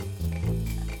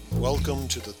Welcome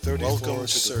to the 34th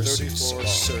Cersei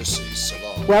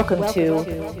Salon. Welcome to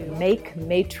Make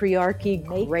Matriarchy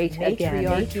Great Again.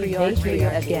 Matriarchy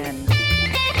again.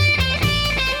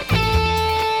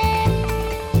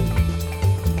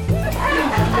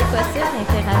 Il est possible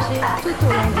d'interagir tout au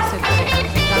long de ce cours.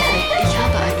 Ich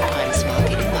habe eine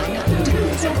Preismarke in meiner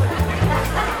Notizen.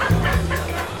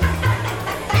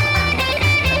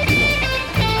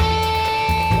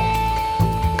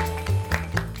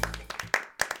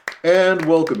 And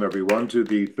welcome, everyone, to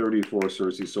the 34th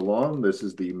Cersei Salon. This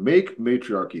is the Make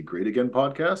Matriarchy Great Again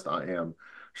podcast. I am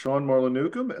Sean Marlon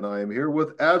Newcombe, and I am here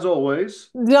with, as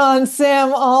always, Don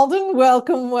Sam Alden.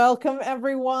 Welcome,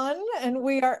 everyone. And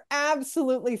we are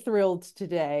absolutely thrilled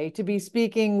today to be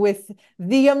speaking with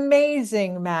the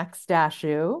amazing Max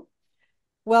Dashu.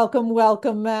 Welcome,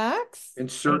 Max.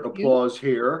 Insert applause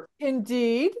here.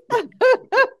 Indeed.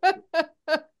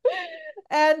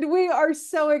 And we are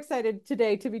so excited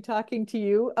today to be talking to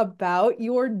you about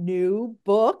your new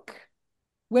book,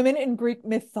 Women in Greek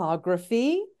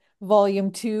Mythography,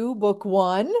 Volume 2, Book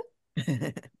 1.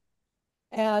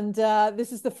 And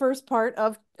this is the first part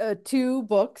of 2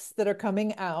 books that are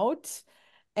coming out.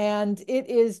 And it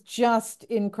is just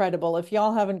incredible. If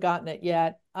y'all haven't gotten it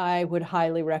yet, I would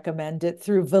highly recommend it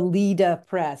through Veleda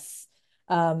Press,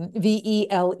 VELEDA,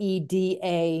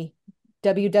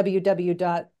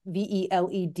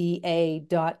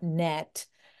 www.veleda.net.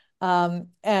 And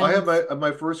I have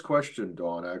my first question,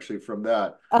 Dawn, actually, from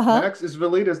that. Max, is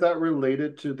that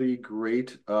related to the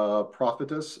great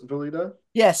prophetess Veleda?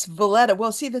 Yes, Veleda.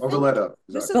 Well, see, Veleda.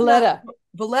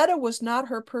 Veleda was not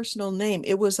her personal name.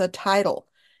 It was a title,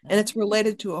 and it's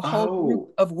related to a whole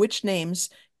group of witch names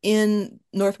in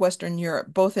Northwestern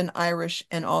Europe, both in Irish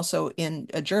and also in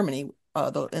Germany,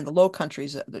 in the Low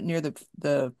Countries, near the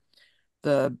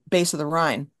base of the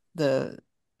Rhine, the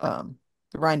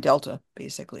Rhine Delta,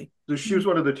 basically. So she was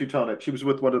she was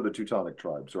with one of the Teutonic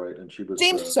tribes, right? And she was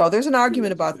seems so. There's an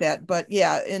argument about that, but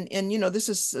yeah, and this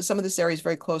is some of this area is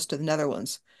very close to the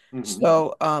Netherlands. Mm-hmm.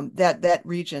 So that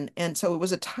region. And so it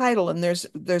was a title, and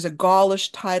there's a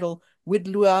Gaulish title,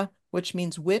 Widlua, which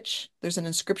means witch. There's an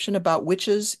inscription about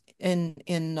witches in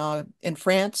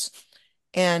France,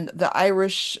 and the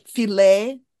Irish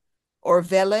filet or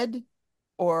veled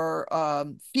or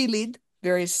filid,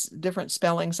 various different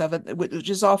spellings of it, which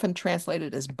is often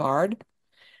translated as bard.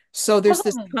 So there's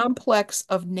this complex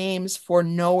of names for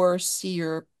knower,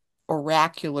 seer,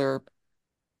 oracular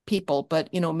people, but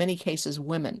in many cases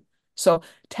women. So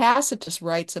Tacitus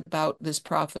writes about this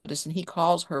prophetess, and he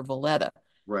calls her Veleda,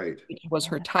 right, which was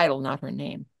her title, not her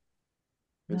name.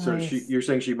 And nice. So you're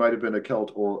saying she might have been a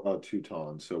Celt or a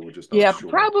Teuton, so we're just not sure.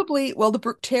 Probably. Well, the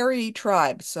Bructeri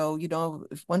tribe. So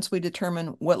once we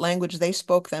determine what language they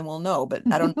spoke, then we'll know. But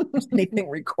I don't know if there's anything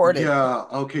recorded. Yeah.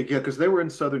 Okay. Yeah, because they were in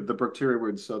the Bructeri were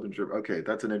in southern Germany. Okay,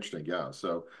 that's an interesting. Yeah.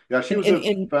 So yeah, she was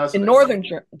in northern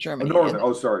Germany.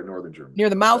 Northern Germany, near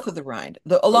the mouth of the Rhine,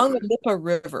 along the Lippe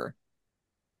River.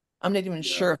 I'm not even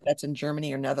sure if that's in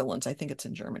Germany or Netherlands. I think it's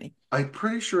in Germany. I'm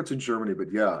pretty sure it's in Germany,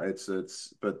 but yeah,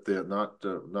 but they're not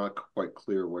quite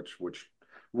clear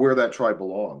where that tribe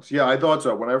belongs. Yeah, I thought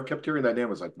so. When I kept hearing that name,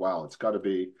 I was like, wow, it's got to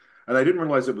be. And I didn't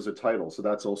realize it was a title, so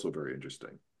that's also very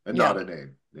interesting, and not a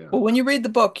name. Yeah. Well, when you read the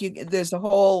book, there's a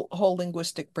whole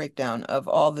linguistic breakdown of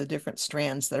all the different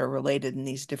strands that are related in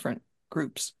these different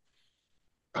groups.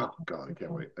 Oh God, I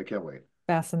can't wait.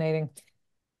 Fascinating.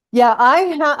 Yeah,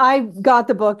 I got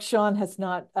the book. Sean has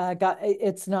not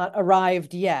it's not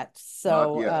arrived yet.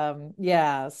 So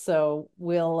so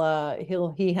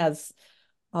he has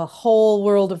a whole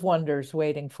world of wonders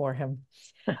waiting for him.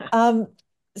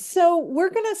 So we're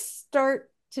gonna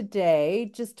start today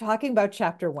just talking about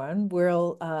chapter 1.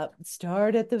 We'll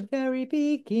start at the very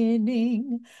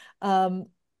beginning,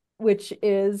 which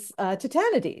is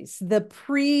Titanides, the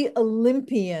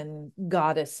pre-Olympian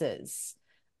goddesses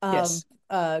of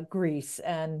Greece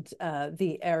and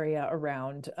the area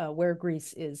around where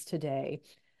Greece is today,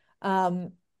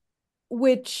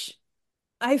 which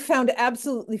I found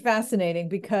absolutely fascinating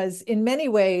because in many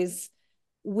ways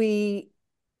they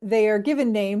are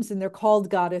given names and they're called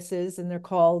goddesses and they're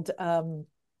called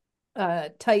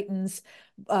Titans,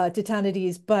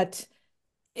 Titanides, but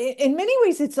in many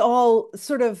ways it's all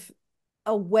sort of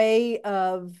a way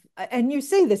of, and you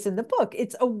say this in the book,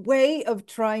 it's a way of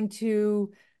trying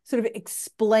to sort of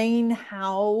explain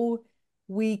how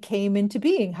we came into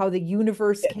being, how the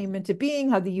universe came into being,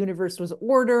 how the universe was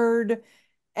ordered.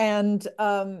 And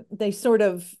they sort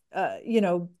of,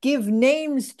 give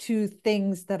names to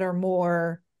things that are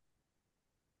more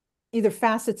either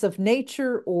facets of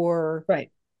nature or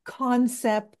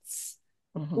concepts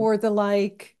or the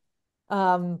like.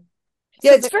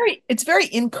 Yeah, So it's very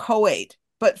inchoate,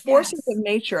 but forces of yes.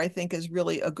 nature, I think, is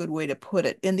really a good way to put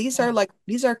it. And Yeah.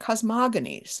 these are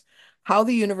cosmogonies, how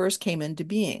the universe came into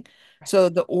being. Right. So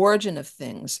the origin of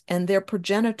things and their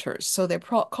progenitors. So they're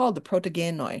called the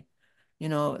protogenoi,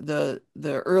 the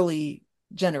early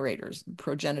generators,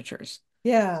 progenitors.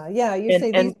 Yeah. Yeah. You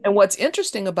say these. And what's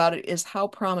interesting about it is how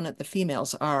prominent the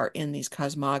females are in these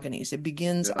cosmogonies. It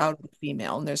begins Yeah. out with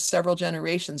female, and there's several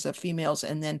generations of females,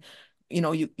 and then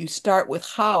you start with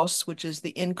house, which is the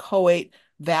inchoate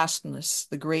vastness,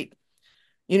 the great,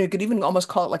 you could even almost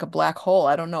call it like a black hole.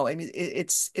 I don't know. I mean,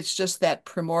 it's just that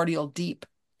primordial deep,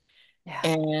 Yeah.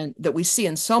 and that we see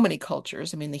in so many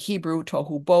cultures. I mean, the Hebrew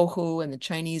tohu bohu and the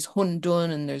Chinese hundun,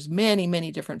 and there's many,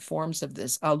 many different forms of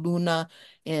this aluna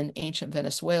in ancient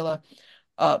Venezuela.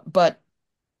 But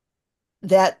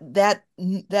that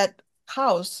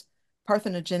house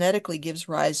parthenogenetically gives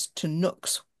rise to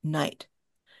Nooks, night.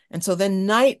 And so then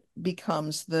night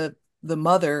becomes the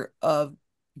mother of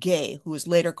Ge, who is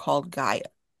later called Gaia.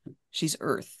 She's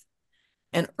Earth.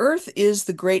 And Earth is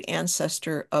the great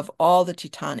ancestor of all the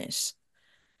Titanes.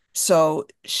 So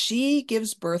she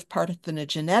gives birth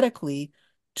parthenogenetically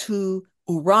to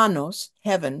Uranos,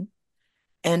 heaven,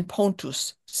 and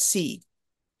Pontus, sea.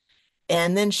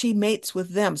 And then she mates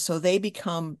with them. So they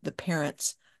become the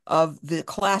parents of the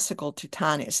classical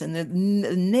Titanes. And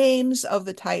the names of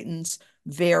the Titans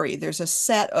vary. There's a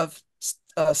set of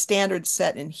a standard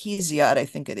set in Hesiod, I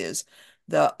think it is,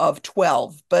 the of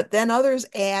 12. But then others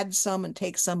add some and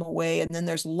take some away. And then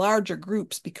there's larger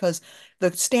groups because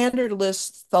the standard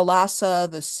list, Thalassa,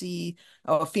 the sea,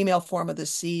 a female form of the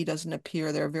sea doesn't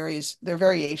appear. There are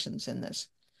variations in this.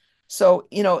 So,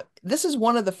 this is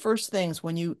one of the first things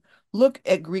when you look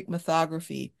at Greek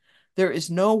mythography, there is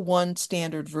no one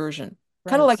standard version.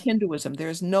 Kind of like Right. Hinduism,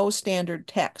 there's no standard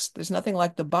text. There's nothing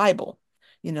like the Bible.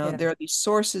 Yeah. There are these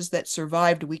sources that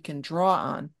survived we can draw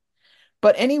on.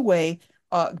 But anyway,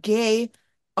 Gay,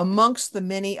 amongst the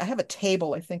many, I have a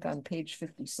table, I think, on page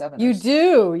 57. You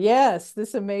do. Yes.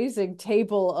 This amazing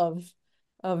table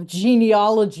of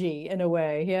genealogy in a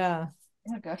way. Yeah.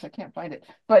 Oh gosh, I can't find it.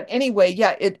 But anyway,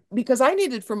 yeah, because I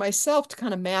needed for myself to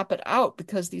kind of map it out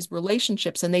because these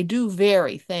relationships, and they do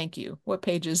vary. Thank you. What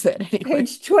page is that anyway?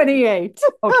 Page 28.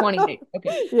 Oh, 28.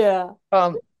 Okay. Yeah.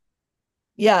 Um,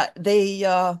 yeah, they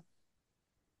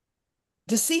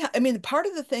to see, I mean, part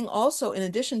of the thing also, in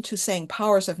addition to saying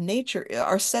powers of nature,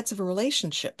 are sets of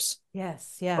relationships.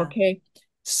 Yes. Yeah. Okay.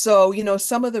 So,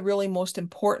 some of the really most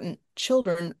important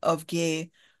children of Ge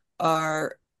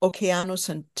are Okeanos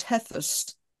and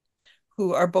Tethys,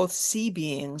 who are both sea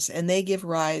beings, and they give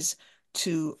rise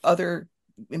to other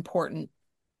important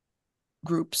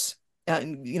groups,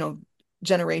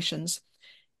 generations.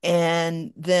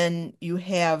 And then you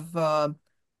have,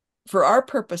 for our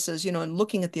purposes, in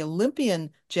looking at the Olympian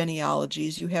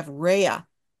genealogies, you have Rhea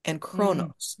and Mm.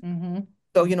 Kronos. Mm-hmm.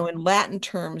 So, Mm-hmm. in Latin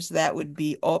terms, that would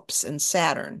be Ops and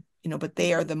Saturn, but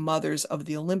they are the mothers of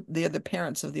they are the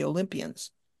parents of the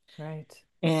Olympians. Right.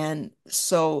 And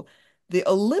so the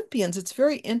Olympians, it's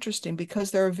very interesting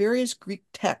because there are various Greek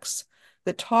texts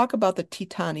that talk about the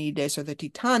Titanides or the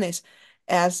Titanes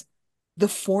as the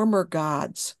former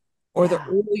gods or the Yeah.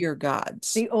 earlier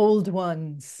gods, The old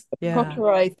ones. Yeah.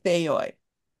 proteroi theoi,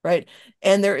 right?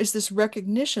 And there is this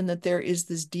recognition that there is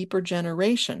this deeper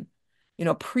generation,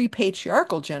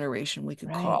 pre-patriarchal generation, we could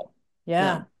Right. call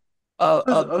Yeah. them, I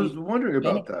of was the wondering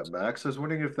about that, lineage. Max. I was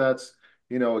wondering if that's,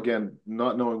 again,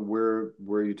 not knowing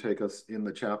where you take us in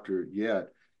the chapter yet.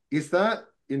 Is that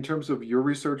in terms of your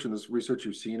research and this research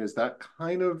you've seen, is that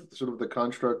kind of sort of the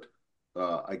construct,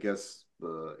 I guess,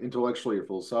 intellectually or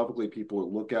philosophically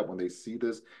people look at when they see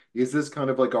this? Is this kind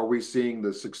of like, are we seeing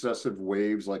the successive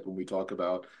waves, like when we talk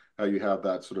about how you have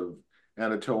that sort of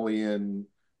Anatolian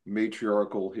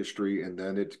matriarchal history and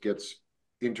then it gets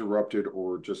interrupted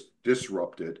or just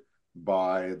disrupted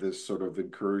by this sort of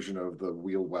incursion of the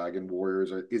wheel wagon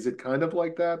warriors? Is it kind of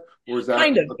like that, or is that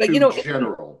Kind of, but too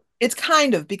general? it's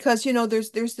kind of because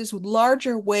there's this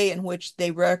larger way in which they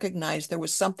recognize there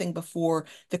was something before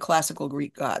the classical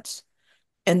Greek gods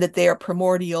and that they are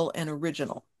primordial and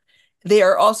original. They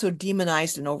are also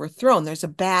demonized and overthrown. There's a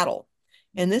battle.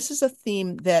 And this is a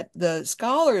theme that the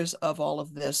scholars of all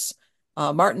of this,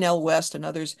 Martin L. West and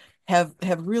others, have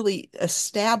really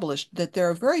established that there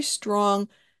are very strong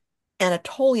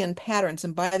Anatolian patterns.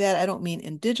 And by that, I don't mean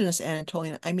indigenous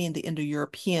Anatolian, I mean the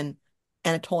Indo-European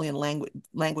Anatolian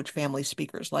language family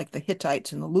speakers, like the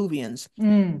Hittites and the Luvians.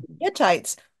 Mm.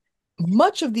 Hittites,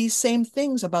 much of these same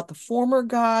things about the former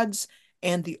gods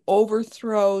and the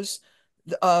overthrows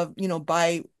of,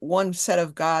 by one set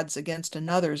of gods against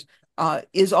another's,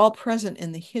 is all present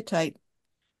in the Hittite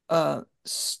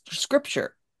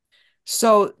scripture.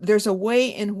 So there's a way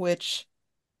in which,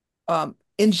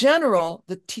 in general,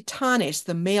 the Titanes,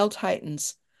 the male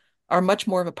Titans, are much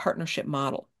more of a partnership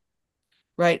model,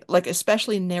 right? Like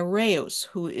especially Nereus,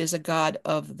 who is a god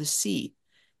of the sea,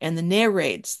 and the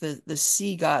Nereids, the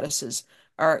sea goddesses,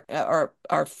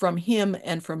 are from him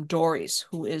and from Doris,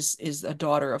 who is a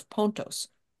daughter of Pontos.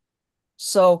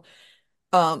 So,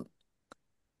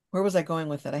 where was I going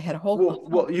with it? I had a whole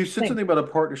Well, you said thing. something about a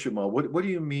partnership model. What do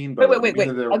you mean by Wait, that? wait, You wait, mean wait.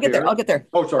 that they're I'll get there. paired? I'll get there.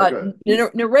 Oh, sorry, go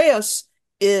ahead. Nereus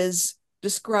is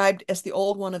described as the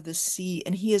old one of the sea,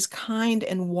 and he is kind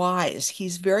and wise.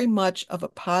 He's very much of a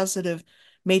positive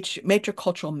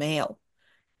matricultural male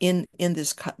in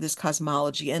this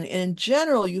cosmology, and in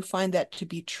general, you find that to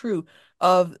be true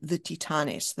of the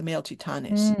Titanes, the male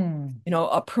Titanes.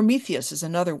 Mm, Prometheus is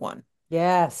another one.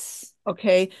 yes.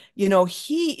 Okay,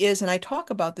 he is, and I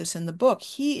talk about this in the book.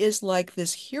 He is like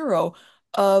this hero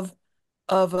of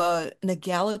an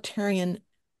egalitarian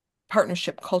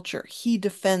partnership culture. He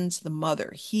defends the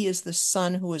mother. He is the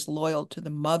son who is loyal to the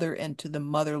mother and to the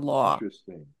mother law,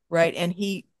 Interesting. right? And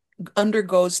he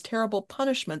undergoes terrible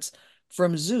punishments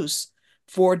from Zeus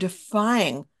for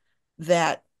defying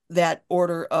that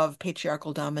order of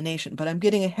patriarchal domination. But I'm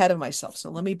getting ahead of myself,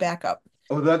 so let me back up.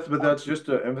 Oh, that's just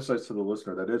to emphasize to the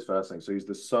listener, that is fascinating. So he's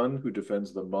the son who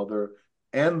defends the mother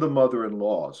and the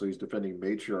mother-in-law. So he's defending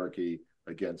matriarchy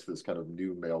against this kind of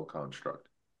new male construct.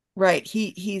 Right.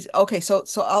 He's okay. So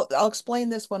I'll explain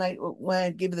this when I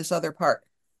give this other part.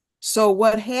 So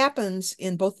what happens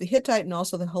in both the Hittite and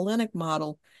also the Hellenic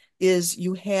model is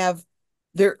you have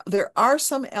there are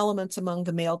some elements among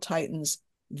the male Titans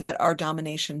that are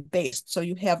domination based. So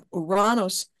you have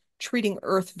Uranus treating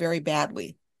Earth very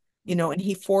badly, and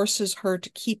he forces her to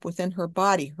keep within her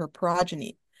body her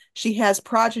progeny. She has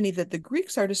progeny that the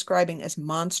Greeks are describing as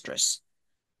monstrous.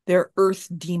 They're earth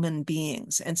demon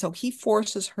beings. And so he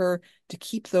forces her to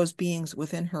keep those beings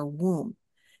within her womb.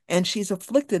 And she's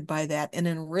afflicted by that and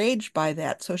enraged by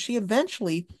that. So she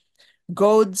eventually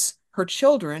goads her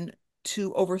children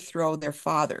to overthrow their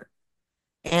father.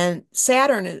 And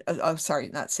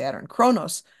not Saturn,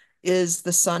 Kronos is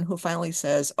the son who finally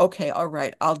says, okay, all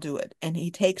right, I'll do it. And he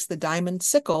takes the diamond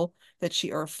sickle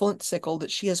or flint sickle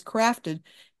that she has crafted,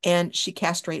 and he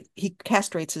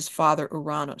castrates his father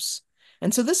Uranus.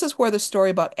 And so this is where the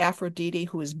story about Aphrodite,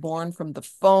 who is born from the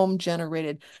foam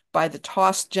generated by the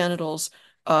tossed genitals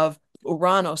of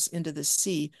Uranus into the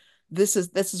sea, this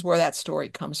is where that story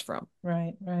comes from.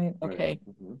 Right, right. Okay.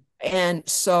 Mm-hmm. And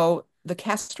so the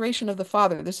castration of the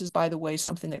father, this is, by the way,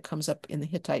 something that comes up in the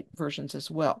Hittite versions as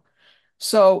well.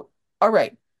 So, all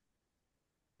right.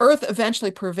 Earth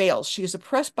eventually prevails. She is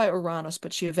oppressed by Uranus,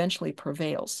 but she eventually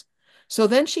prevails. So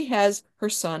then she has her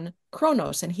son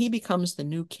Kronos, and he becomes the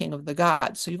new king of the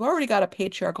gods. So you've already got a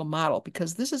patriarchal model,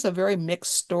 because this is a very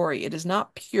mixed story. It is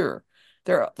not pure.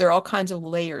 There are all kinds of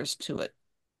layers to it.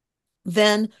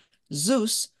 Then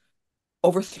Zeus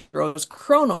overthrows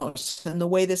Kronos. And the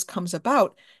way this comes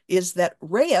about is that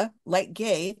Rhea, like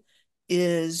Gaia,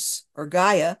 is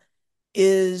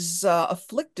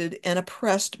afflicted and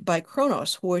oppressed by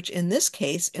Kronos, which in this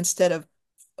case, instead of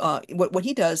what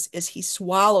he does is he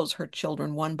swallows her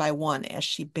children one by one as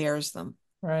she bears them.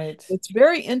 Right. It's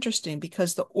very interesting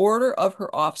because the order of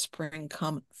her offspring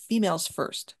come females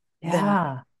first.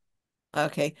 Yeah.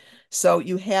 Okay, so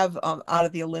you have out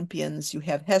of the Olympians, you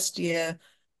have Hestia,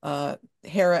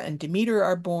 Hera and Demeter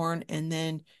are born, and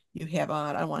then you have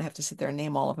I don't want to have to sit there and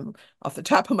name all of them off the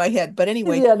top of my head, but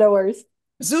anyway, Yeah, no worries.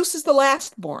 Zeus is the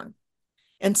last born,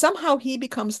 and somehow he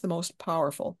becomes the most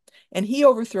powerful, and he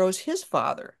overthrows his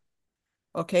father.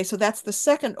 Okay, so that's the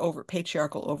second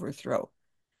patriarchal overthrow.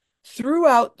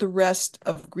 Throughout the rest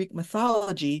of Greek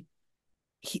mythology,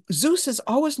 Zeus is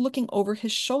always looking over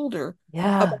his shoulder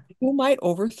about who might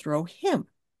overthrow him.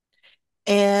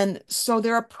 And so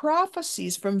there are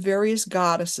prophecies from various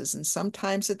goddesses, and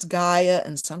sometimes it's Gaia,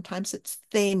 and sometimes it's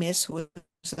Themis, who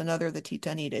is another of the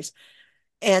Titanides.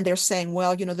 And they're saying,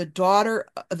 well,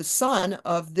 the son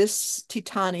of this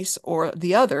Titanis or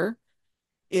the other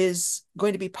is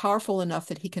going to be powerful enough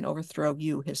that he can overthrow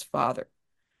you, his father.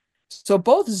 So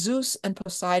both Zeus and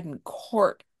Poseidon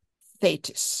court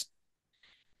Thetis.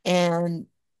 And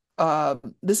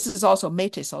this is also,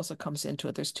 Metis also comes into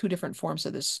it. There's two different forms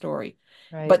of this story.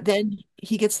 Right. But then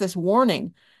he gets this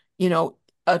warning, a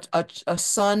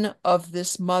son of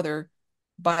this mother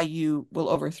by you will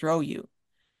overthrow you.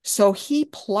 So he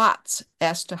plots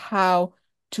as to how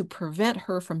to prevent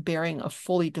her from bearing a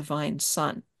fully divine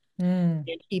son. Mm.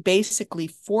 And he basically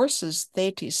forces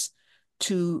Thetis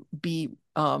to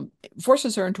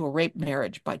forces her into a rape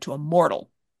marriage to a mortal.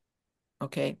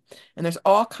 Okay. And there's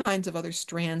all kinds of other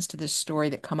strands to this story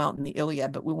that come out in the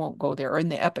Iliad, but we won't go there, or in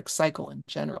the epic cycle in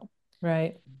general.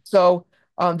 Right. So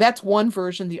that's one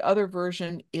version. The other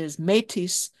version is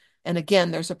Metis. And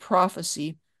again, there's a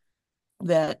prophecy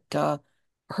that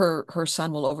her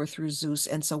son will overthrow Zeus.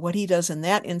 And so what he does in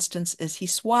that instance is he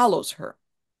swallows her.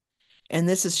 And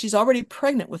she's already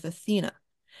pregnant with Athena.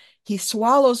 He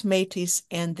swallows Metis,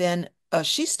 and then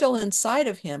she's still inside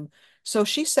of him. So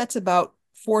she sets about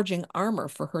forging armor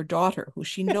for her daughter, who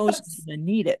she knows is going to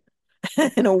need it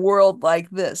in a world like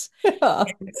this. Yeah.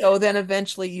 So then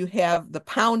eventually you have the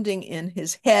pounding in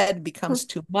his head becomes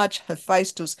too much.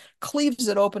 Hephaestus cleaves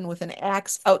it open with an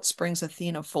axe. Out springs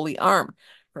Athena fully armed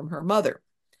from her mother.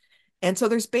 And so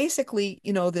there's basically,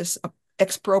 this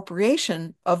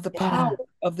expropriation of the power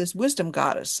of this wisdom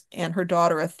goddess. And her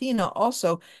daughter Athena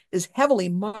also is heavily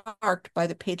marked by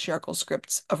the patriarchal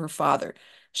scripts of her father.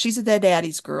 She's the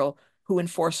daddy's girl who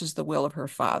enforces the will of her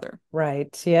father.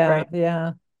 Right. Yeah. Right.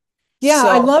 Yeah. Yeah. So,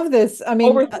 I love this. I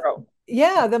mean, overthrow.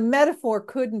 yeah, the metaphor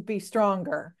couldn't be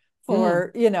stronger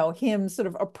for, him sort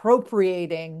of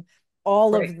appropriating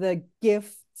all Right. of the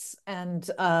gifts and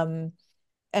the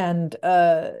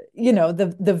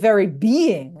very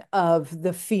being of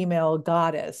the female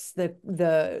goddess,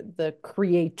 the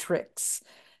creatrix,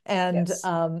 and Yes.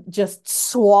 just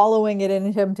swallowing it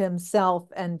in himself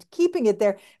and keeping it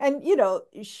there. And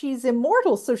she's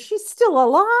immortal, so she's still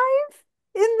alive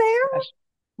in there.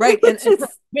 Right. And Is,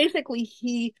 basically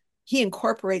he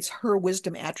incorporates her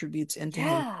wisdom attributes into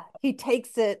him. he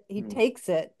takes it,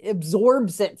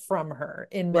 absorbs it from her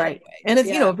in many ways. And it's,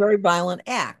 a very violent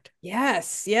act.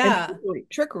 Yes, And yeah.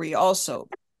 trickery also.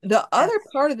 The other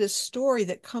part of this story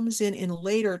that comes in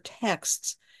later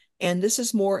texts, and this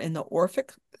is more in the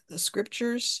Orphic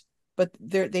scriptures, but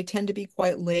they tend to be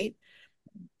quite late,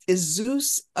 is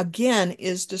Zeus again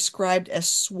is described as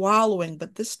swallowing,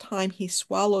 but this time he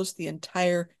swallows the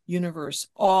entire universe,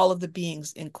 all of the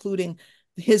beings, including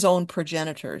his own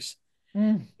progenitors.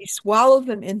 He swallows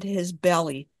them into his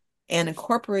belly and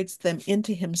incorporates them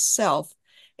into himself,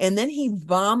 and then he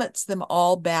vomits them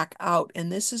all back out.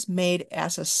 And this is made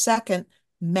as a second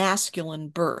masculine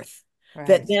birth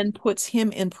that then puts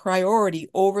him in priority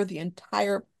over the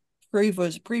entire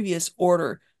previous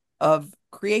order of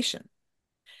creation.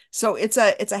 So it's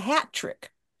a hat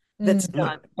trick that's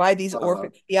done by these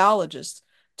Orphic theologists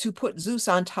to put Zeus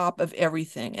on top of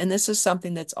everything. And this is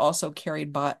something that's also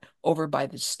carried over by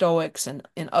the Stoics and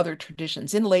in other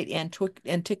traditions in late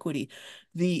antiquity.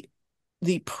 The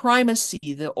primacy,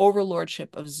 the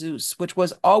overlordship of Zeus, which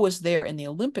was always there in the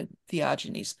Olympic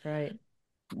theogonies,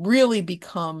 really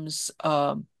becomes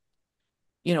dominant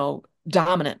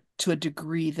to a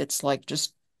degree that's like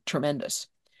just tremendous.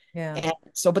 Yeah. And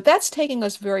so, but that's taking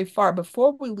us very far.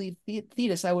 Before we leave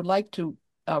Thetis, I would like to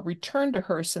return to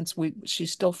her since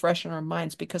she's still fresh in our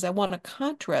minds, because I want to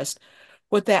contrast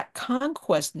with that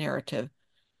conquest narrative,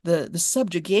 the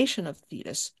subjugation of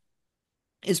Thetis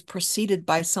is preceded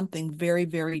by something very,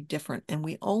 very different. And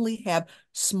we only have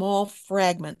small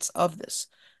fragments of this,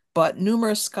 but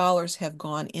numerous scholars have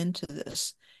gone into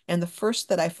this. And the first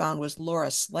that I found was Laura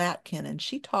Slatkin, and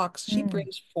she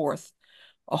brings forth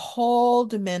a whole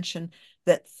dimension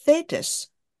that Thetis,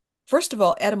 first of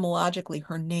all, etymologically,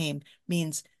 her name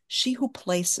means she who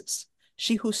places,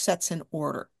 she who sets in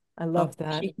order. I love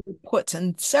that. She who puts,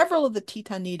 and several of the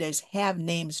Titanides have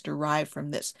names derived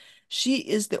from this. She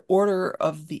is the order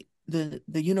of the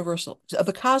universal, of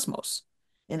the cosmos,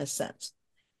 in a sense.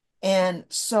 And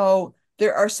so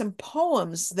there are some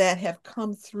poems that have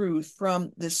come through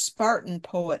from this Spartan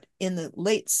poet in the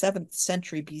late 7th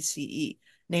century BCE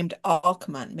named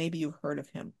Alcman. Maybe you've heard of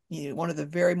him. One of the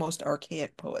very most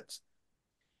archaic poets.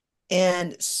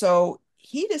 And so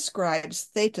he describes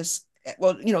Thetis,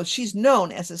 well, she's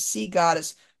known as a sea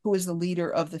goddess who is the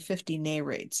leader of the 50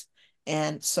 Nereids.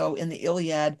 And so in the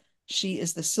Iliad, she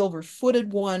is the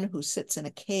silver-footed one who sits in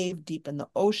a cave deep in the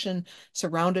ocean,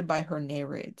 surrounded by her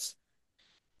Nereids.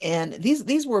 And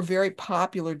these were very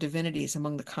popular divinities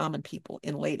among the common people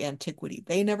in late antiquity.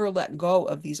 They never let go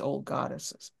of these old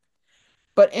goddesses.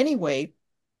 But anyway,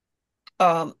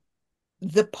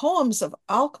 the poems of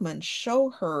Alcman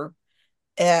show her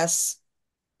as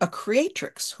a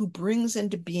creatrix who brings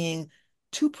into being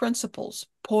two principles,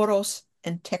 poros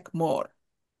and tekmor,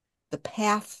 the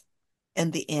path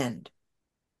and the end.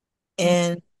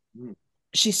 And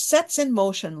she sets in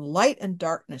motion light and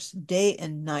darkness, day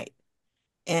and night.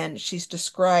 And she's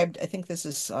described, I think this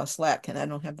is Slatkin, I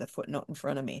don't have the footnote in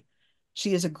front of me.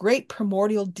 She is a great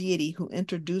primordial deity who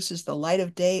introduces the light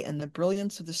of day and the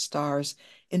brilliance of the stars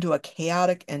into a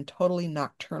chaotic and totally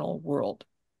nocturnal world.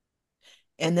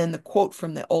 And then the quote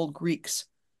from the old Greeks,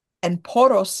 and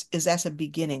poros is as a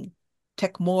beginning,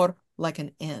 tekmor like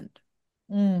an end.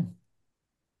 Mm.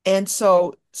 And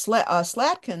so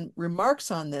Slatkin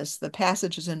remarks on this. The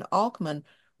passages in Alkman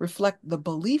reflect the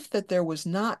belief that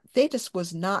Thetis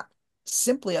was not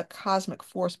simply a cosmic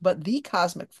force, but the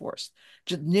cosmic force,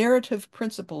 the narrative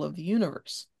principle of the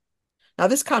universe. Now,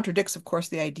 this contradicts, of course,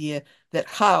 the idea that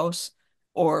Chaos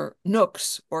or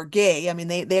Nux or Gay, I mean,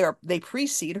 they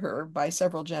precede her by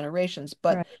several generations,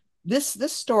 but Right.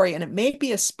 this story, and it may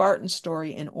be a Spartan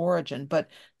story in origin, but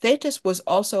Thetis was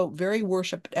also very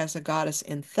worshipped as a goddess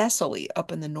in Thessaly,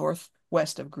 up in the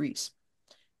northwest of Greece,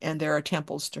 and there are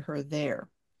temples to her there.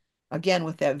 Again,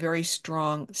 with that very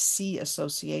strong sea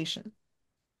association.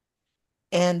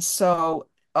 And so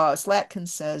Slatkin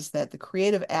says that the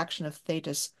creative action of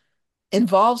Thetis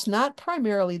involves not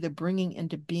primarily the bringing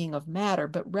into being of matter,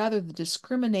 but rather the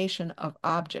discrimination of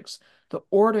objects, the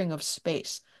ordering of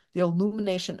space, the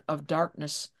illumination of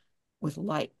darkness with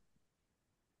light.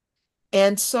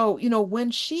 And so,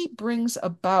 when she brings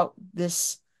about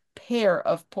this pair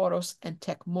of Poros and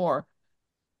Tekmor,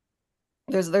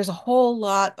 there's a whole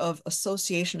lot of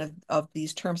association of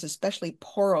these terms, especially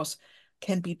Poros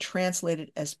can be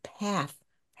translated as path,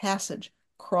 passage,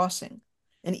 crossing,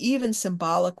 and even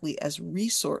symbolically as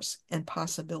resource and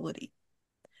possibility.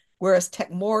 Whereas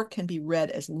Tekmor can be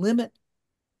read as limit,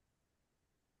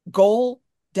 goal,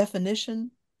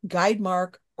 definition, guide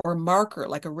mark, or marker,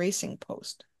 like a racing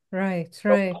post. Right,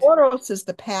 So right. Poros is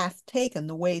the path taken,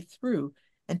 the way through,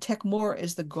 and Tekmor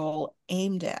is the goal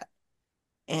aimed at.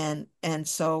 And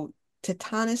so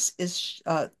Titanis is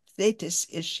Thetis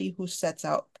is she who sets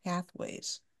out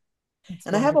pathways. That's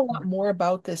And I have a wonderful. lot more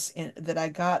about this that I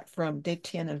got from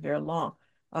Détienne and Verlon,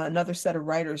 another set of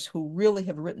writers who really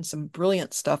have written some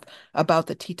brilliant stuff about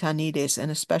the Titanides and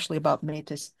especially about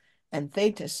Metis and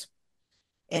Thetis.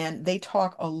 And they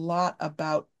talk a lot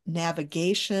about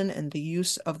navigation and the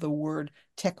use of the word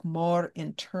tekmor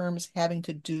in terms having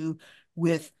to do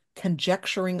with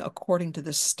conjecturing according to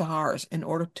the stars in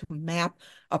order to map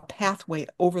a pathway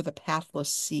over the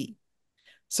pathless sea.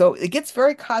 So it gets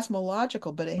very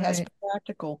cosmological, but it has Right.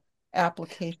 practical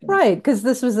applications. Right, because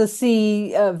this was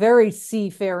very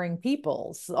seafaring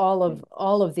peoples. All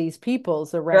of these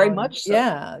peoples Very around, much so.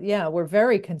 yeah, were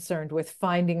very concerned with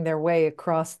finding their way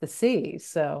across the sea.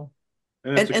 So,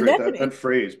 And it's a And great that's that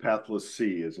phrase, pathless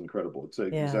sea, is incredible. It's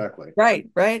yeah, exactly.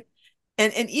 right.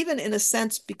 And even in a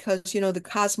sense, because the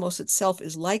cosmos itself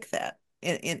is like that.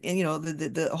 And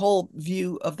the whole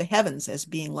view of the heavens as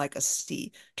being like a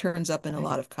sea turns up in a right,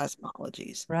 lot of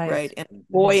cosmologies, right, right? And right.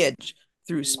 voyage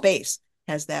through space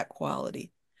has that quality.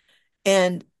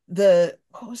 And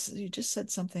you just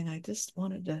said something I just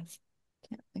wanted to,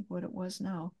 can't think what it was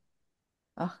now.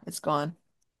 Oh, it's gone.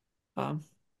 Um,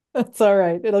 That's all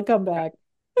right. It'll come back.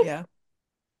 yeah.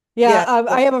 Yeah, Yeah.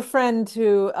 I have a friend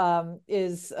who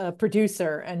is a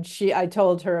producer, and I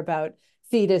told her about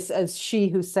Thetis as she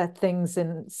who sets things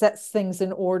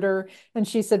in order. And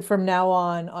she said from now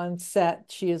on set,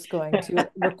 she is going to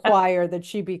require that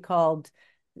she be called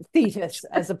Thetis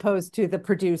as opposed to the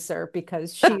producer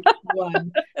because she's the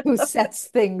one who sets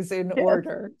things in Yeah,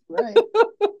 order. right.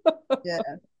 Yeah.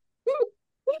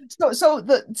 So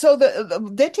the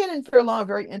Détienne and Fairlawn are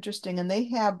very interesting, and they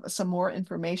have some more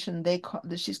information.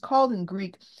 She's called in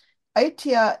Greek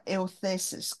Aitia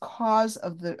Euthesis, cause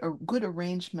of the good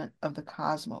arrangement of the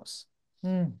cosmos.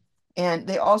 Mm. And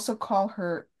they also call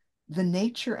her the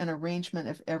nature and arrangement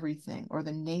of everything, or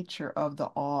the nature of the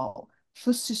all.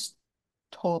 Physis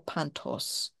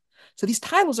Pantos. So these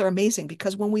titles are amazing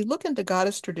because when we look into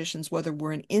goddess traditions, whether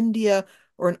we're in India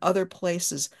or in other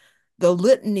places, the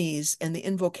litanies and the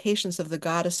invocations of the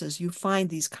goddesses, you find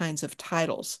these kinds of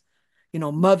titles,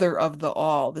 mother of the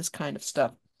all, this kind of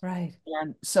stuff. Right.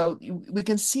 And so we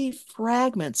can see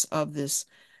fragments of this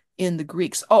in the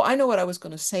Greeks. Oh, I know what I was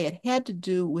going to say. It had to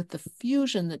do with the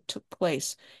fusion that took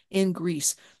place in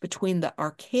Greece between the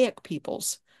archaic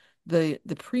peoples, the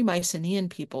pre-Mycenaean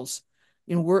peoples,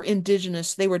 were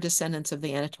indigenous. They were descendants of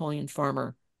the Anatolian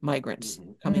farmer migrants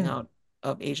coming out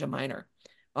of Asia Minor,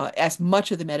 as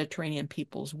much of the Mediterranean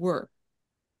peoples were,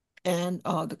 and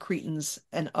the Cretans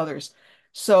and others.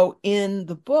 So in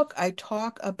the book, I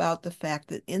talk about the fact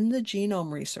that in the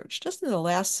genome research, just in the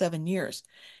last 7 years,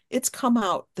 it's come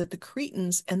out that the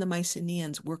Cretans and the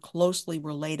Mycenaeans were closely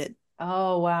related.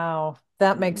 Oh, wow.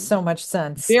 That makes so much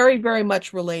sense. Very, very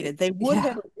much related. They would Yeah.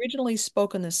 have originally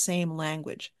spoken the same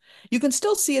language. You can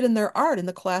still see it in their art, in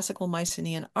the classical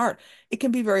Mycenaean art. It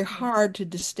can be very hard to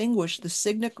distinguish the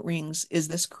signet rings. Is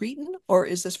this Cretan or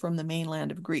is this from the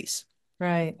mainland of Greece?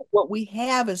 Right. What we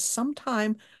have is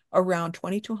sometime around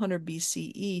 2200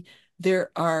 BCE,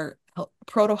 there are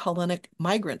Proto-Hellenic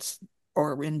migrants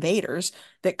or invaders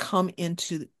that come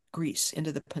into Greece,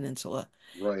 into the peninsula.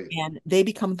 Right. And they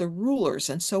become the rulers.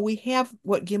 And so we have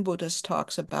what Gimbutas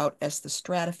talks about as the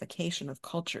stratification of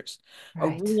cultures, a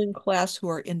ruling class who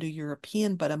are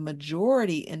Indo-European, but a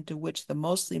majority into which the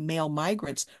mostly male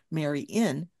migrants marry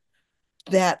in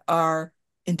that are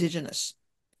indigenous.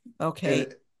 Okay.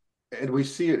 And we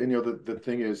see it, and the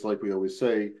thing is, like we always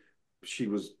say,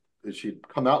 she'd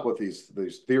come out with these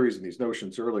theories and these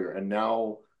notions earlier, and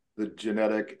now the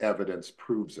genetic evidence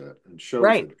proves it and shows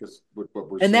it, because what we're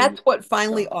and seeing, that's what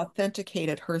finally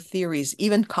authenticated her theories.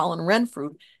 Even Colin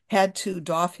Renfrew had to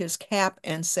doff his cap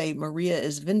and say Maria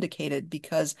is vindicated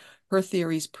because her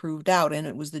theories proved out, and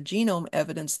it was the genome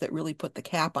evidence that really put the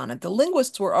cap on it. The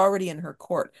linguists were already in her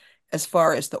court as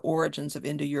far as the origins of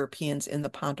Indo-Europeans in the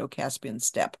Ponto-Caspian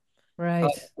steppe,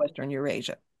 Western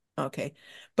Eurasia. Okay,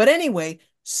 but anyway,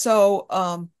 so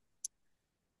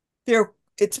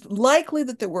it's likely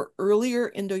that there were earlier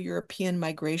Indo-European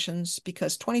migrations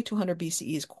because 2200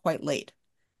 BCE is quite late,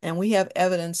 and we have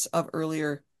evidence of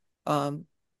earlier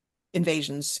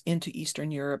invasions into Eastern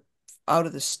Europe out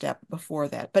of the steppe before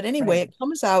that. But anyway, it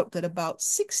comes out that about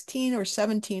 16 or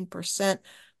 17%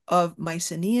 of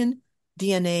Mycenaean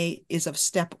DNA is of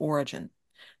steppe origin.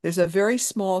 There's a very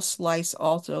small slice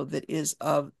also that is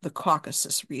of the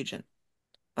Caucasus region.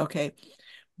 Okay,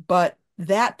 but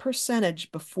that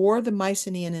percentage before the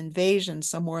Mycenaean invasion,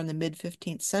 somewhere in the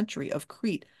mid-15th century of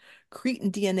Crete,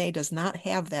 Cretan DNA does not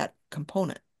have that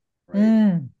component.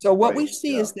 So what we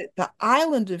see is that the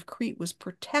island of Crete was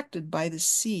protected by the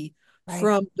sea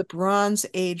from the Bronze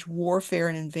Age warfare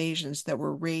and invasions that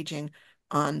were raging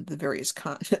on the various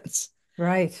continents.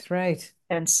 Right.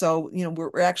 And so,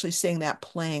 we're actually seeing that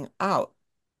playing out.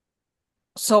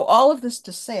 So all of this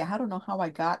to say, I don't know how I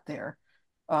got there.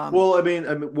 Well, I mean,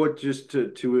 what just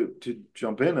to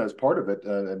jump in as part of it,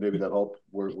 and maybe that help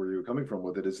where you're coming from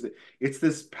with it is that it's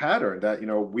this pattern that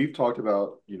we've talked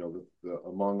about,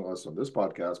 among us on this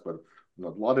podcast, but a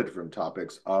lot of different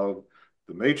topics of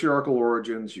the matriarchal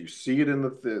origins. You see it in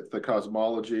the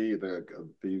cosmology,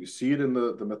 you see it in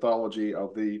the mythology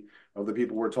of the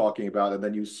people we're talking about, and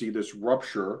then you see this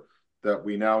rupture that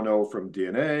we now know from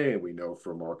DNA and we know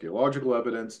from archaeological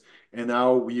evidence. And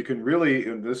now you can really,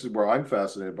 and this is where I'm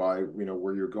fascinated by,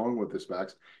 where you're going with this,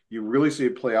 Max, you really see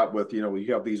it play out with,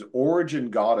 you have these origin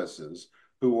goddesses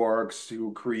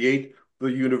who create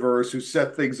the universe, who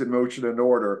set things in motion and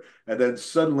order. And then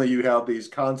suddenly you have these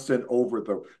constant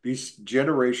these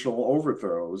generational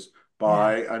overthrows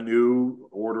by a new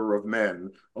order of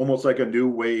men, almost like a new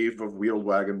wave of wheeled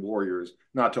wagon warriors,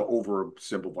 not to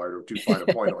oversimplify it or too fine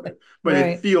a point on it, but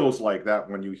it feels like that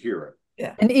when you hear it.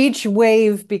 Yeah. And each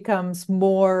wave becomes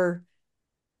more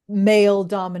male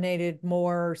dominated,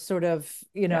 more sort of,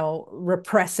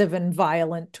 repressive and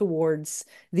violent towards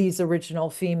these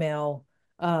original female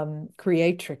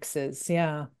creatrixes.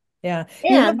 Yeah. You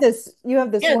have this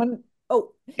one.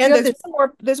 Oh, and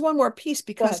there's one more piece,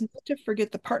 because not to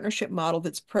forget the partnership model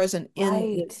that's present in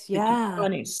the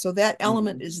Titanides. So that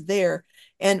element is there.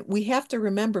 And we have to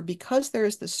remember, because there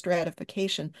is the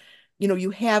stratification,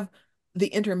 you have the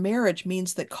intermarriage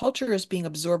means that culture is being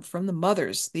absorbed from the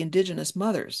mothers, the indigenous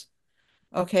mothers.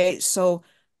 Okay, so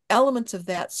elements of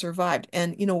that survived.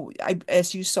 And,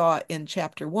 as you saw in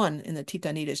chapter 1, in the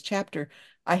Titanides chapter,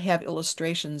 I have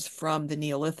illustrations from the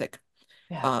Neolithic.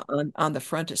 On the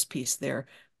frontispiece there,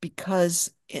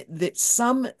 because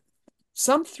some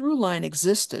through line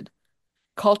existed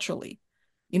culturally.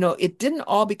 It didn't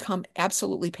all become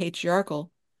absolutely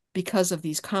patriarchal because of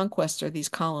these conquests or these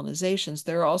colonizations.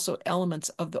 There are also elements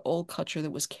of the old culture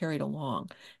that was carried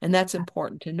along, and that's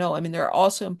important to know. I mean, there are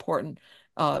also important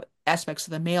aspects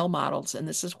of the male models, and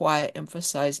this is why I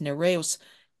emphasize Nereus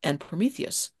and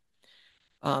Prometheus.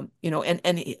 One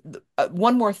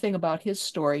more thing about his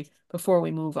story before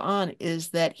we move on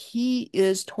is that he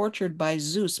is tortured by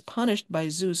Zeus, punished by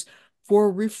Zeus for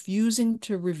refusing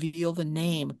to reveal the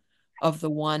name of the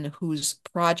one whose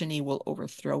progeny will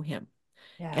overthrow him.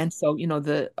 And so,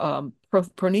 the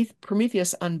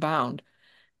Prometheus Unbound,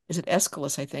 is it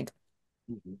Aeschylus, I think?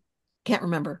 Can't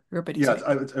remember. I'm pretty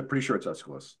sure it's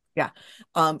Aeschylus. Yeah.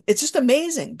 It's just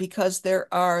amazing because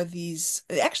there are these,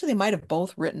 actually, they might have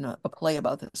both written a play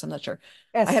about this. I'm not sure.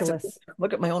 Aeschylus. I have to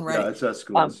look at my own writing. Yeah, it's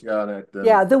Aeschylus.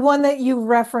 The one that you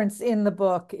reference in the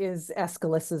book is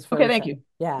Aeschylus's version. Okay, thank you.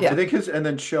 Yeah. I think and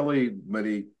then Shelley,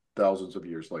 thousands of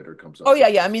years later comes up. Oh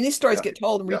yeah. I mean, these stories get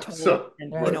told and Yeah. retold, So,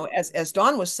 and Right. you know, as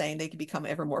Dawn was saying, they can become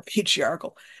ever more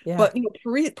patriarchal. Yeah. But you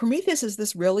know, Prometheus is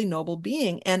this really noble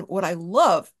being, and what I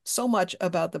love so much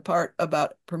about the part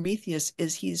about Prometheus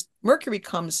is Mercury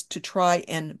comes to try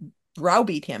and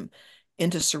browbeat him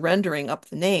into surrendering up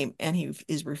the name, and he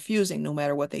is refusing no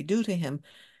matter what they do to him,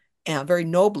 and very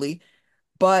nobly.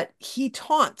 But he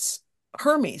taunts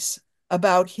Hermes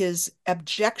about his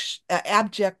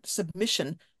abject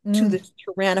submission to this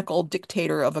tyrannical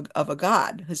dictator of a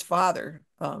god, his father,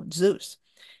 Zeus.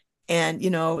 And, you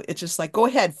know, it's just like, go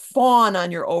ahead, fawn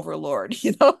on your overlord.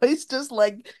 You know, he's just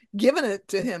like giving it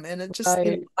to him. And it just,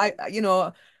 you know, you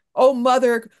know, oh,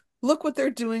 mother, look what they're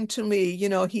doing to me. You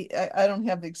know, I don't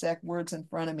have the exact words in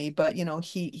front of me, but, you know,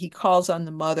 he calls on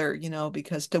the mother, you know,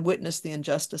 because to witness the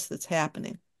injustice that's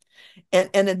happening.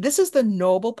 And this is the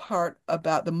noblest part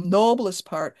about the male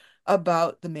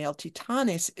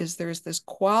Titanes is there's this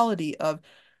quality of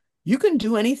you can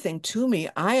do anything to me.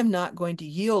 I am not going to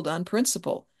yield on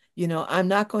principle. You know, I'm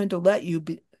not going to let you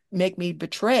make me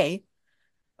betray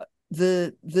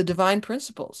the divine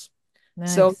principles.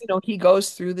 Nice. So, you know, he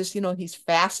goes through this, you know, he's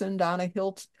fastened on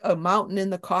a mountain in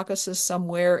the Caucasus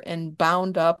somewhere and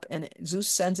bound up, and Zeus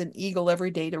sends an eagle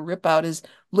every day to rip out his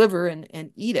liver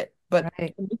and eat it. But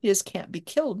Prometheus can't be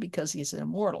killed because he's an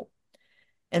immortal.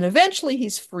 And eventually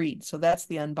he's freed. So that's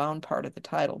the unbound part of the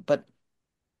title. But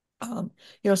you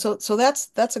know, so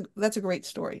that's a great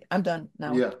story. I'm done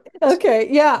now. Yeah. Okay.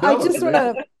 Yeah.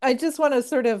 No, I just want to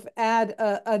sort of add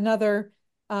another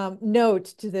note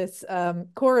to this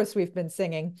chorus we've been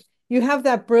singing. You have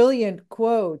that brilliant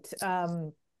quote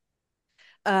that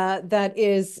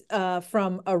is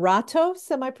from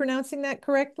Aratos. Am I pronouncing that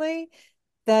correctly?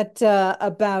 That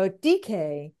about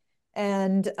decay.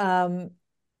 And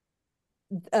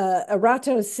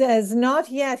Aratos says, not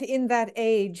yet in that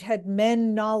age had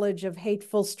men knowledge of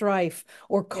hateful strife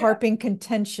or carping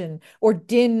contention or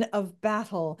din of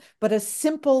battle, but a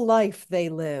simple life they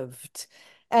lived.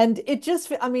 And it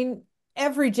just, I mean,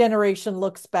 every generation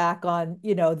looks back on,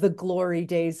 you know, the glory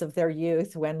days of their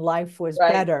youth when life was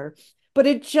better, but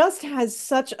it just has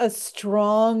such a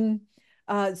strong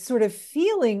sort of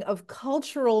feeling of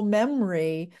cultural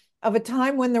memory of a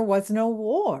time when there was no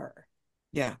war.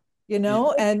 Yeah. You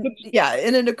know, and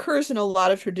it occurs in a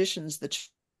lot of traditions. The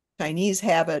Chinese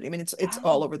have it. I mean, it's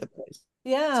all over the place.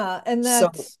 Yeah, and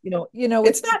that's so, you know,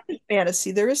 it's not just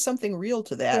fantasy. There is something real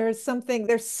to that. There's something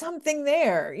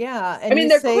there. Yeah, and I mean,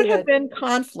 there could have been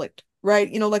conflict, right?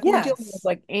 You know, like we're dealing with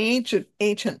like ancient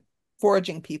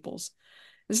foraging peoples.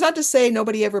 It's not to say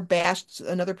nobody ever bashed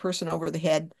another person over the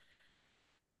head,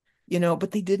 you know,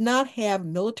 but they did not have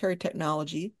military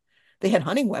technology. They had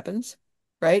hunting weapons.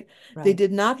 Right? They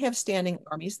did not have standing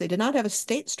armies. They did not have a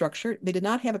state structure. They did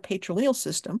not have a patrilineal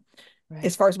system.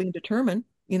 As far as we can determine,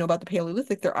 you know, about the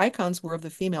Paleolithic, their icons were of the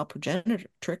female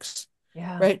progenitrix.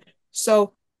 Yeah. Right.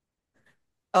 So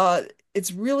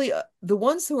it's really the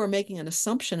ones who are making an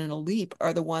assumption and a leap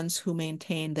are the ones who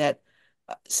maintain that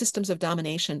systems of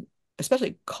domination,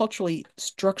 especially culturally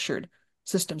structured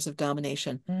systems of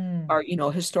domination, are, you know,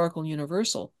 historical and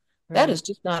universal. That is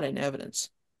just not in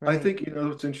evidence. I think, you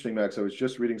know, it's interesting, Max. I was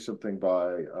just reading something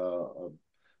by an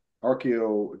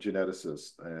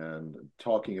archaeogeneticist and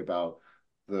talking about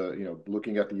you know,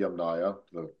 looking at the Yamnaya,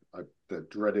 the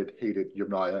dreaded, hated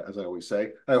Yamnaya, as I always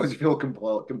say. I always feel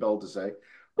compelled to say.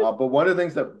 But one of the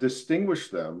things that distinguish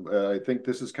them, I think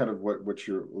this is kind of what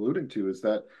you're alluding to, is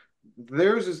that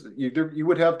you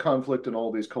would have conflict in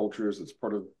all these cultures. It's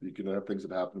part of, you can have things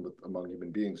that happen among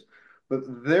human beings.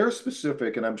 But their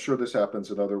specific, and I'm sure this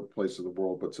happens in other places of the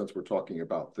world, but since we're talking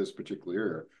about this particular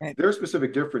area, their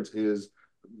specific difference is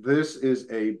this is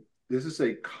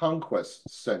a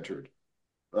conquest-centered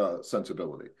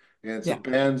sensibility. And it's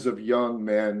bands of young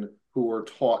men who are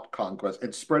taught conquest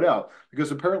and spread out.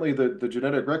 Because apparently the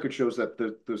genetic record shows that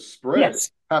the spread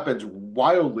happens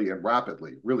wildly and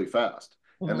rapidly, really fast.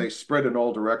 And they spread in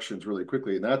all directions really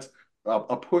quickly. And that's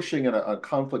a pushing and a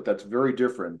conflict that's very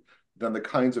different than the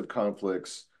kinds of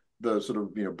conflicts, the sort of,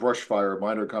 you know, brush fire,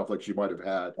 minor conflicts you might have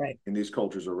had in these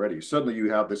cultures already. Suddenly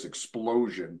you have this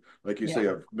explosion, like you say,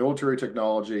 of military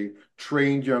technology,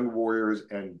 trained young warriors,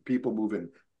 and people moving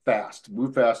fast.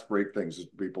 Move fast, break things, as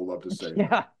people love to say.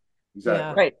 Yeah.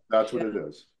 Exactly. Right. That's what it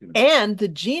is. You know? And the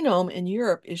genome in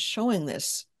Europe is showing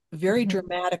this very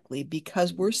dramatically,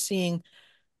 because we're seeing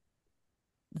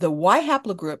the Y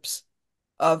haplogroups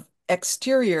of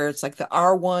exterior, it's like the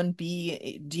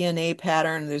R1b DNA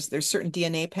pattern. There's certain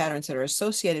DNA patterns that are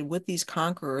associated with these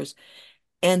conquerors,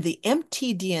 and the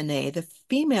mtDNA, the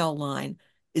female line,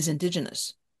 is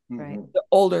indigenous. Right. The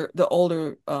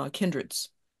older kindreds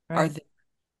are there.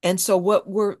 And so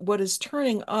what is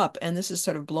turning up, and this is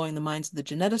sort of blowing the minds of the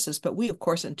geneticists, but we of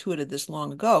course intuited this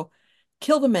long ago,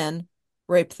 kill the men,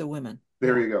 rape the women.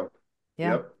 There you go.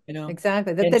 Yeah. Yep. You know,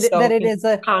 Exactly. and so That it is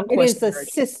a conquest narrative.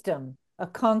 system, a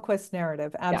conquest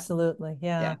narrative. Absolutely.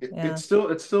 Yeah. It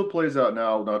still plays out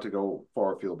now, not to go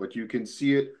far afield, but you can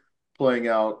see it playing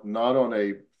out not on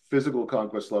a physical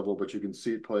conquest level, but you can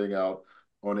see it playing out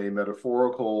on a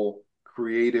metaphorical,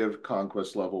 creative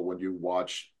conquest level when you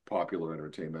watch popular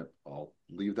entertainment. I'll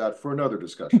leave that for another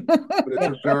discussion. But it's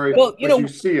a very well, but you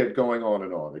see it going on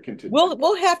and on. It continues.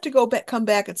 We'll have to come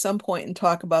back at some point and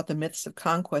talk about the myths of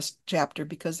conquest chapter,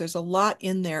 because there's a lot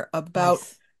in there about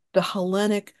the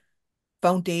Hellenic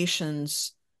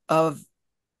foundations of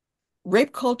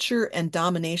rape culture and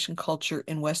domination culture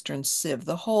in Western Civ,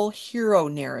 the whole hero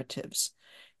narratives.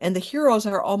 And the heroes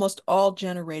are almost all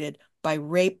generated by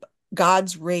rape,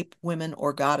 gods rape women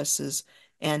or goddesses,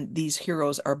 and these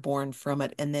heroes are born from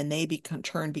it. And then they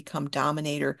become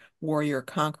dominator, warrior,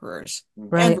 conquerors.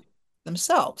 Right. And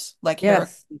themselves, like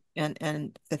Heracles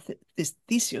and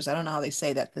Theseus. I don't know how they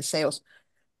say that, Theseus.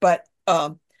 But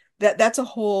that's a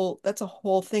whole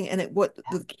thing. And what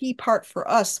the key part for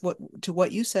us,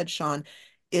 what you said, Sean,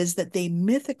 is that they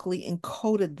mythically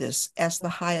encoded this as the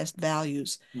highest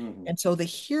values. And so the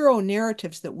hero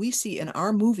narratives that we see in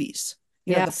our movies,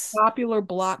 you know, the popular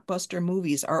blockbuster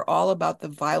movies are all about the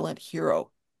violent hero.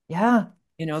 Yeah.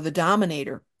 You know, the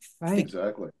dominator. Right.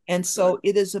 Exactly. And so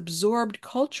it is absorbed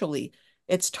culturally.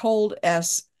 It's told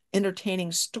as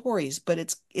entertaining stories, but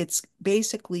it's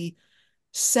basically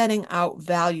setting out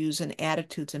values and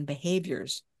attitudes and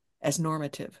behaviors as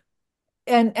normative.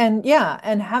 And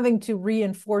having to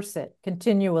reinforce it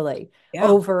continually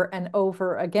over and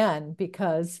over again,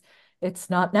 because it's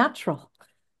not natural.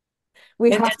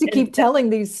 We have to keep telling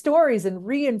these stories and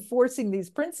reinforcing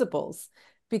these principles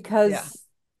because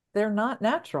they're not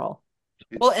natural.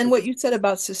 Well, and what you said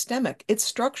about systemic, it's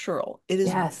structural. It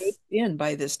is baked in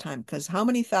by this time, because how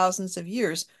many thousands of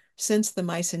years since the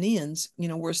Mycenaeans, you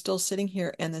know, we're still sitting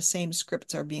here and the same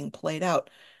scripts are being played out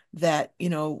that, you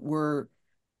know, were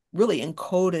really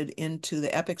encoded into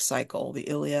the epic cycle, the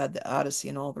Iliad, the Odyssey,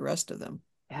 and all the rest of them.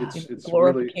 It's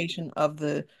glorification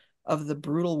really... of the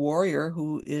brutal warrior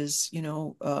who is, you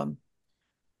know,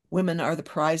 women are the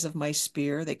prize of my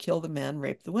spear. They kill the men,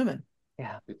 rape the women.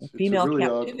 Yeah. It's female a really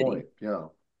captivity. odd point.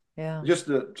 Yeah.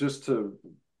 Just to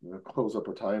close up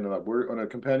or tie into that, we're on a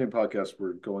companion podcast.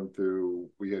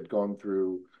 We had gone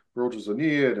through Virgil's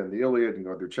Aeneid and the Iliad and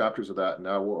gone through chapters of that. And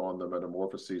now we're on the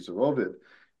Metamorphoses of Ovid.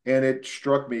 And it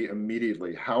struck me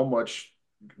immediately how much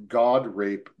god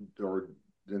rape, or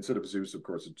instead of Zeus, of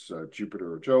course, it's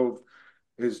Jupiter or Jove,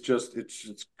 is just,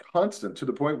 it's constant, to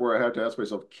the point where I had to ask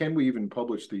myself, can we even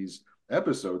publish these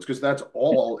episodes? Because that's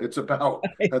all it's about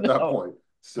at that point.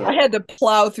 So I had to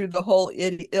plow through the whole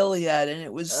Iliad, and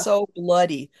it was so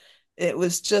bloody. It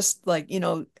was just like, you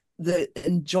know, the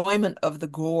enjoyment of the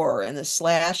gore and the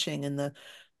slashing and the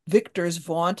victors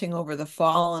vaunting over the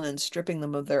fallen and stripping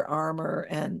them of their armor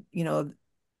and, you know,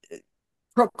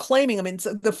 proclaiming. I mean,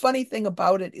 so the funny thing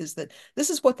about it is that this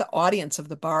is what the audience of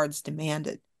the bards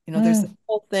demanded. You know, there's the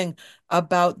whole thing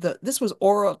about this was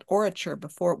orature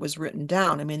before it was written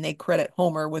down. I mean, they credit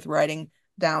Homer with writing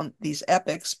down these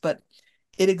epics, but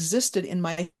it existed in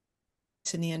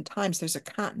Mycenaean times. There's a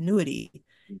continuity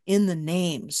in the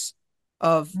names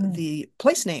of the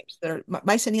place names that are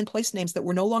Mycenaean place names that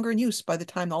were no longer in use by the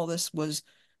time all this was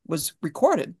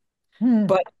recorded.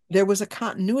 But there was a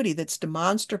continuity that's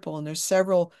demonstrable, and there's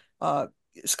several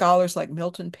scholars like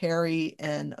Milton Perry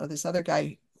and this other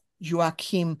guy,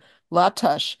 Joachim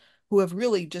Latache, who have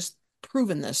really just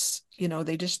proven this. You know,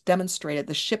 they just demonstrated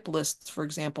the ship lists, for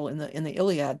example, in the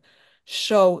Iliad,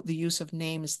 show the use of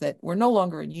names that were no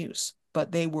longer in use,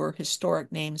 but they were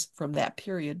historic names from that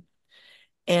period.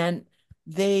 And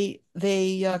they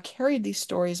carried these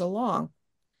stories along.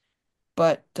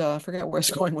 But I forget where I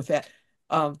was going with that.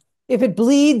 If it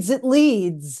bleeds, it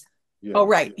leads. Yeah. Oh,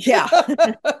 right. Yeah.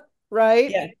 Right.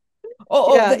 Yeah.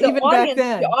 Even back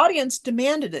then, the audience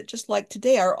demanded it, just like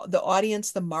today.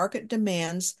 The market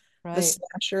demands the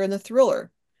slasher and the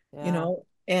thriller. You know,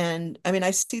 and I mean,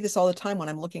 I see this all the time when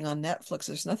I'm looking on Netflix.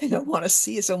 There's nothing I want to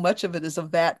see. So much of it is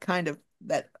of that kind of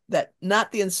that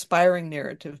not the inspiring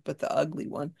narrative, but the ugly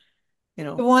one. You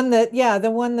know, the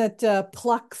one that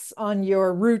plucks on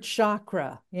your root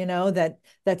chakra, you know, that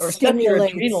or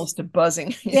stimulates your adrenals to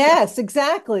buzzing. Yes,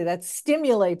 exactly. That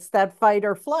stimulates that fight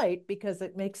or flight because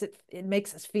it makes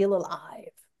us feel alive.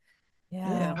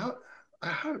 Yeah.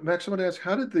 Max, I want to ask,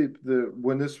 how did the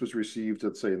when this was received,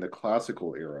 let's say in the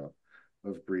classical era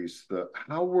of Greece,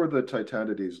 how were the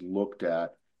Titanides looked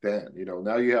at then? You know,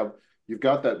 now you have you've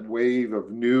got that wave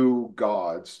of new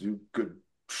gods, new good,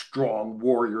 strong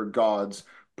warrior gods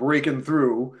breaking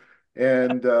through,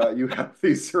 and you have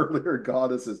these earlier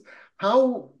goddesses.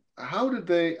 How did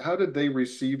they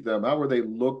receive them? How were they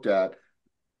looked at?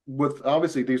 With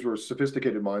obviously these were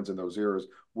sophisticated minds in those eras.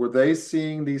 Were they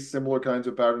seeing these similar kinds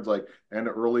of patterns, like an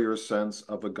earlier sense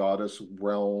of a goddess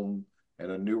realm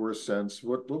and a newer sense?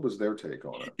 What was their take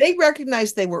on it? They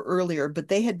recognized they were earlier, but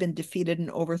they had been defeated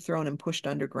and overthrown and pushed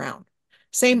underground.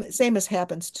 Same as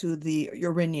happens to the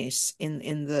Erinyes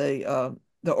in the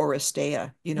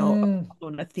Oresteia, Apollo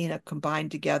and Athena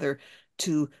combined together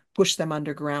to push them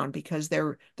underground because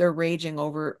they're raging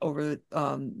over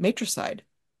matricide,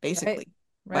 basically,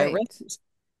 by Right. Orestes.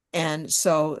 And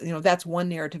so, that's one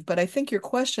narrative. But I think your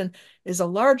question is a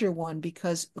larger one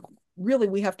because really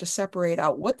we have to separate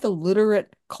out what the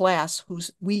literate class who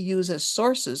we use as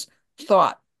sources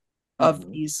thought of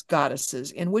these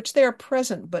goddesses, in which they are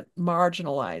present but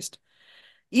marginalized.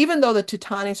 Even though the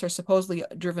Titanides are supposedly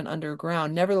driven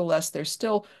underground, nevertheless, they're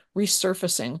still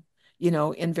resurfacing,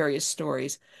 in various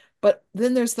stories. But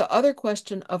then there's the other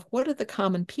question of what do the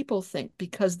common people think?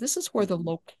 Because this is where the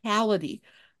locality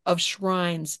of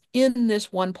shrines in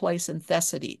this one place in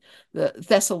Thessaly,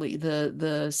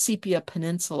 the Sepia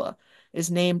Peninsula, is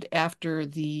named after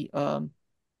the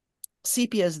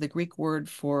sepia is the Greek word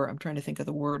for, I'm trying to think of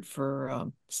the word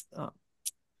for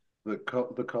The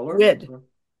color? squid. Okay.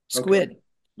 Squid.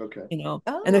 Okay.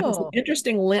 And there's an Oh,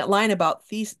 interesting line about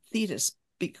Thetis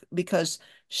because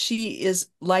she is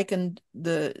likened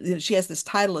she has this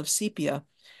title of Sepia,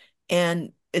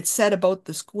 and it's said about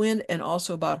the squid and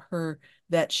also about her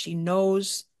that she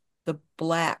knows the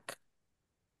black.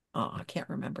 Oh, I can't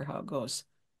remember how it goes.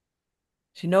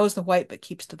 She knows the white but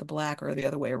keeps to the black, or the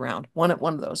other way around. One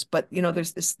of those. But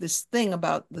there's this thing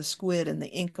about the squid and the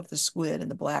ink of the squid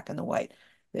and the black and the white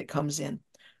that comes in.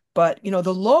 But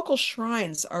the local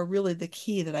shrines are really the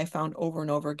key that I found over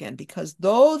and over again, because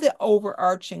though the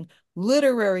overarching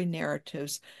literary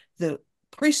narratives, the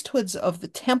priesthoods of the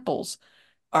temples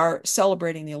are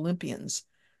celebrating the Olympians,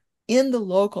 in the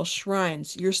local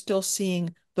shrines, you're still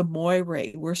seeing the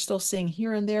Moirae. We're still seeing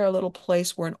here and there a little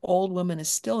place where an old woman is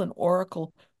still an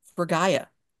oracle for Gaia.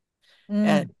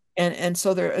 And mm, and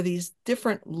so there are these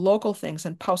different local things.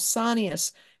 And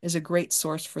Pausanias is a great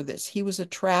source for this. He was a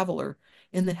traveler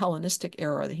in the Hellenistic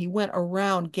era. He went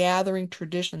around gathering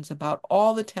traditions about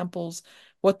all the temples,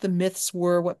 what the myths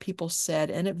were, what people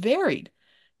said, and it varied.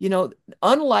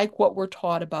 Unlike what we're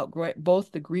taught about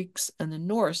both the Greeks and the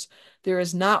Norse, there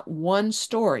is not one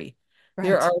story.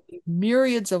 There right. are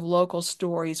myriads of local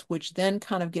stories, which then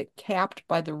kind of get capped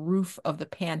by the roof of the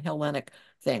Pan-Hellenic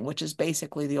thing, which is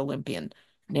basically the Olympian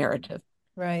narrative.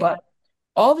 Right. But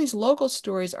all these local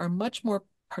stories are much more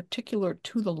particular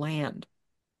to the land.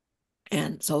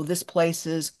 And so this place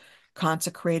is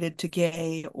consecrated to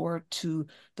Gay or to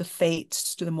the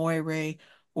Fates, to the Moirae,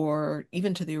 or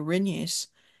even to the Erinyes.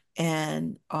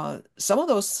 And some of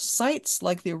those sites,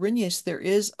 like the Erinyes, there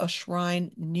is a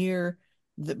shrine near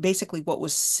basically what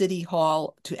was City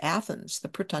Hall to Athens, the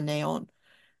Prytaneon.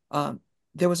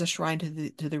 There was a shrine to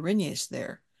the Erinyes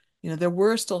there. There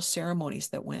were still ceremonies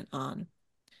that went on.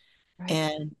 Right.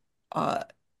 And uh,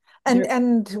 And there,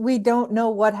 and we don't know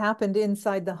what happened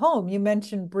inside the home. You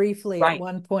mentioned briefly at right,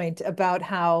 one point about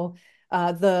how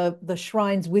the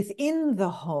shrines within the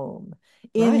home,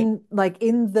 right.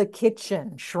 in the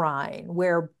kitchen shrine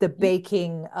where the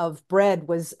baking of bread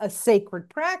was a sacred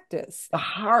practice. The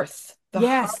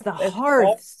Yes, hearth the is all,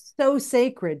 hearth, so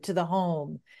sacred to the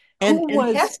home. and Who and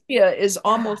was, Hestia is yeah,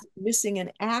 almost missing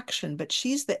in action, but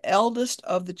she's the eldest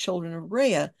of the children of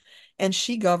Rhea, and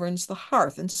she governs the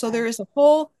hearth. And so there right, is a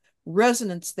whole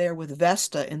resonance there with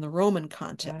Vesta in the Roman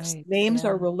context. right, Names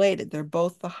are yeah, related. They're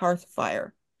both the hearth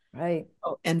fire. right,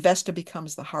 Oh, and Vesta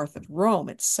becomes the hearth of Rome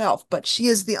itself, but she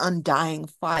is the undying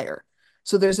fire.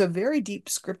 So there's a very deep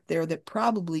script there that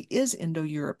probably is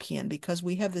Indo-European, because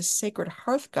we have this sacred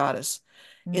hearth goddess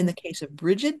in mm, the case of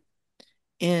Bridget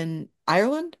in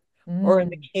Ireland, or in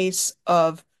the mm, case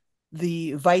of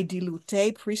the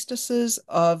Vaidilute priestesses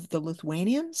of the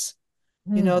Lithuanians.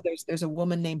 mm, There's a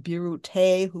woman named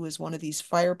Birute who is one of these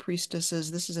fire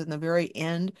priestesses. This is in the very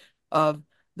end of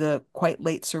the quite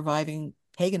late surviving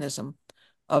paganism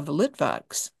of the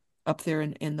Litvaks up there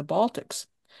in the Baltics.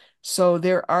 So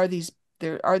there are these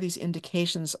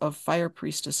indications of fire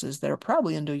priestesses that are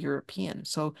probably Indo-European.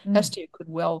 So mm. Hestia could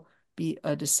well be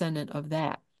a descendant of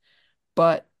that.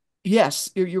 But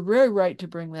yes, you're very right to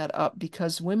bring that up,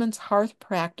 because women's hearth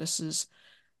practices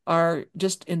are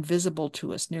just invisible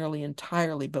to us nearly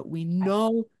entirely. But we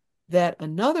know that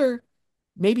another,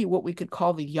 maybe what we could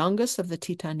call the youngest of the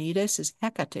Titanides, is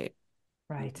Hecate.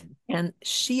 Right. And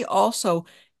she also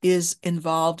is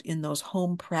involved in those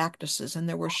home practices. And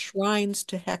there were shrines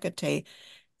to Hecate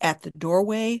at the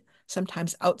doorway,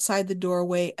 sometimes outside the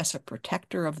doorway as a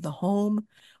protector of the home.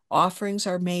 Offerings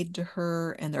are made to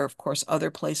her. And there are, of course,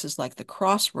 other places like the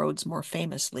crossroads, more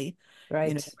famously.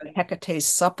 Right. Hecate's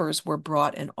suppers were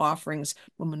brought and offerings,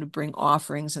 women would bring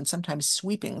offerings and sometimes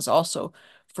sweepings also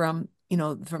from,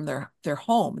 from their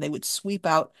home. They would sweep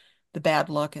out the bad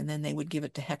luck and then they would give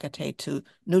it to Hecate to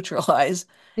neutralize.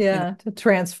 Yeah, to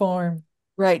transform.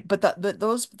 Right. But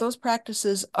those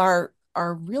practices are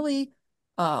really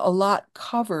a lot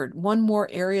covered. One more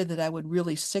area that I would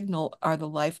really signal are the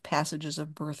life passages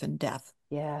of birth and death.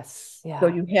 Yes. So Yeah.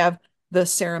 you have the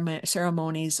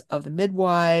ceremonies of the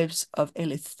midwives, of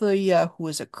Eileithyia, who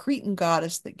is a Cretan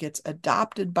goddess that gets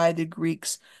adopted by the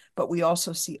Greeks, but we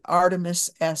also see Artemis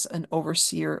as an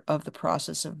overseer of the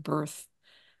process of birth.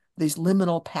 These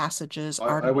liminal passages.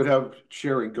 I would have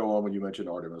Sharon go on when you mentioned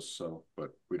Artemis, so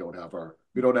but we don't have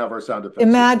our sound effects.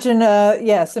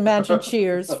 Imagine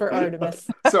cheers for Artemis.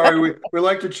 Sorry, we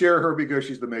like to cheer her because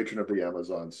she's the matron of the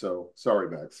Amazon. So sorry,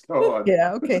 Max. Go on.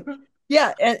 Yeah, okay.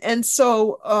 Yeah, and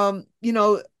so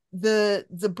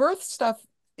the birth stuff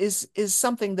is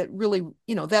something that really,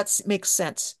 that makes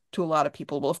sense to a lot of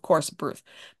people. Well, of course, birth.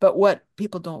 But what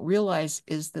people don't realize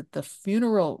is that the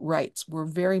funeral rites were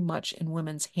very much in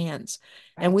women's hands.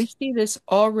 Right. And we see this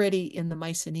already in the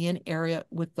Mycenaean area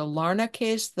with the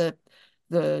larnaces,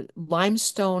 the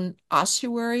limestone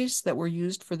ossuaries that were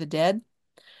used for the dead,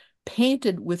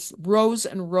 painted with rows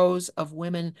and rows of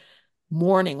women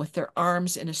mourning with their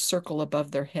arms in a circle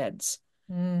above their heads.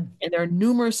 And there are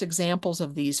numerous examples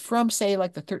of these from, say,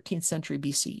 like the 13th century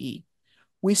BCE.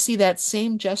 We see that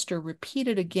same gesture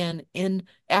repeated again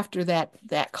after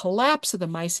that collapse of the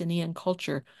Mycenaean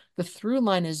culture. The through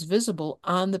line is visible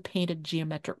on the painted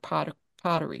geometric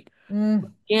pottery.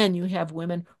 Again, you have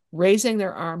women raising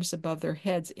their arms above their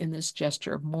heads in this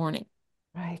gesture of mourning.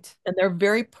 Right. And they're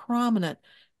very prominent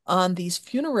on these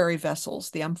funerary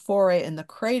vessels, the amphorae and the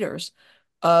craters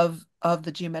of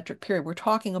the geometric period. We're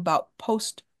talking about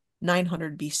post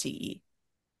 900 BCE.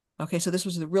 Okay, so this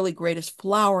was the really greatest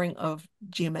flowering of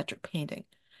geometric painting.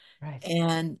 Right.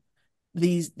 And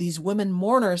these women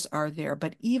mourners are there,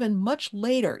 but even much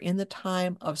later in the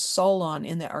time of Solon,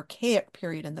 in the Archaic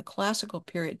period and the Classical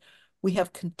period, we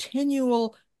have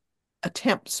continual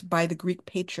attempts by the Greek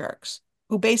patriarchs,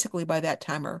 who basically by that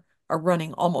time are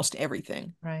running almost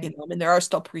everything. Right. I mean, there are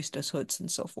still priestesshoods and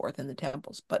so forth in the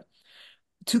temples, but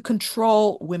to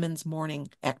control women's mourning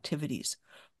activities,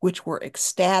 which were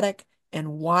ecstatic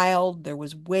and wild. There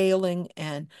was wailing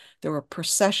and there were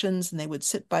processions, and they would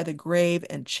sit by the grave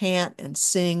and chant and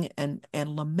sing and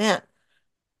lament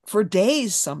for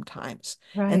days sometimes.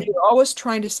 Right. And they were always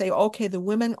trying to say, okay, the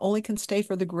women only can stay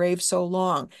for the grave so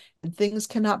long, and things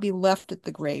cannot be left at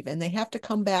the grave, and they have to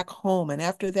come back home. And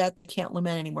after that, they can't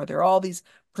lament anymore. There are all these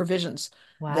provisions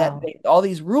all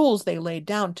these rules they laid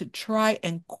down to try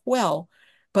and quell.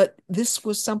 But this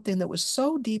was something that was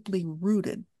so deeply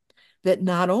rooted that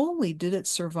not only did it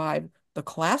survive the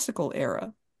classical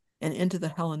era and into the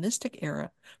Hellenistic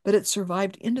era, but it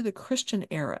survived into the Christian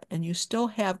era. And you still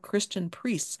have Christian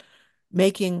priests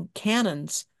making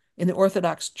canons in the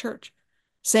Orthodox Church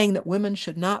saying that women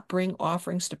should not bring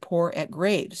offerings to pour at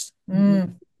graves,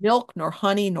 milk, nor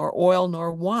honey, nor oil,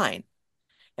 nor wine.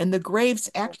 And the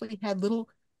graves actually had little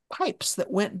pipes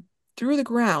that went through the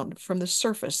ground from the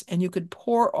surface, and you could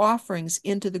pour offerings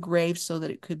into the grave so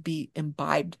that it could be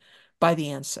imbibed by the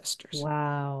ancestors.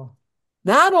 Wow.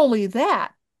 Not only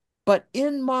that, but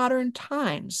in modern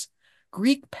times,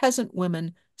 Greek peasant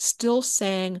women still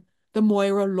sang the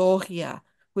Moirologia,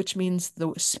 which means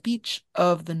the speech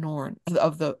of the Norn,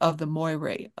 of the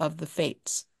Moirae, of the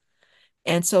fates.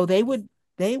 And so they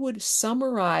would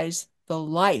summarize the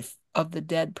life of the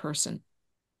dead person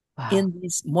in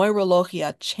these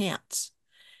Moirologia chants.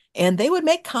 And they would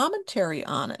make commentary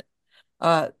on it.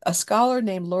 A scholar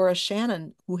named Laura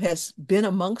Shannon, who has been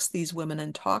amongst these women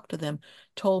and talked to them,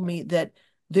 told me that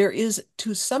there is,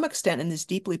 to some extent, in this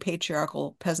deeply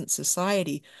patriarchal peasant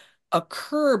society, a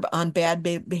curb on bad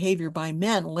behavior by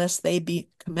men, lest they be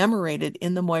commemorated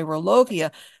in the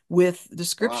Moirologia with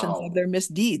descriptions of their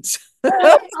misdeeds.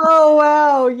 Oh,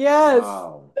 wow. Yes.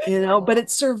 Wow. But it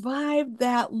survived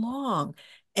that long.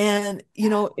 And,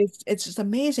 it's just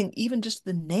amazing, even just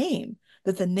the name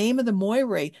of the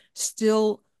Moirae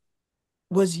still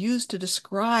was used to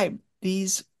describe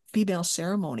these female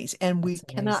ceremonies. And we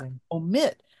cannot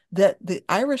omit that the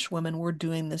Irish women were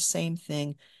doing the same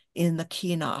thing in the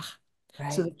Keenach.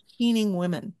 Right. So the keening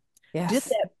women did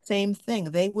that same thing.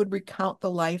 They would recount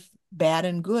the life, bad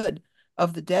and good,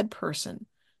 of the dead person,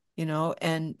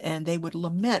 and they would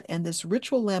lament. And this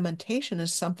ritual lamentation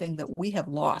is something that we have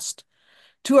lost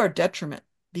to our detriment,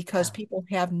 because people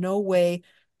have no way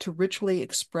to ritually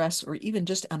express, or even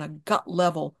just on a gut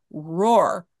level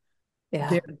roar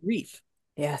their grief.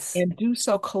 Yes. And do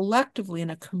so collectively in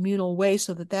a communal way,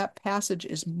 so that that passage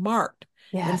is marked.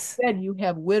 Yes. Instead, you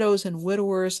have widows and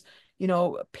widowers,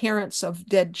 parents of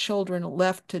dead children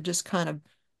left to just kind of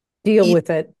deal with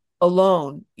it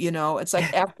alone. It's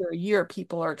like after a year,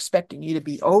 people are expecting you to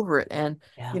be over it. And,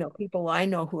 Yeah. people I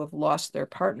know who have lost their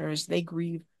partners, they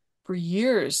grieve for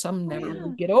years. Some never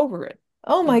really get over it.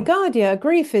 Oh my God, yeah.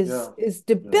 Grief is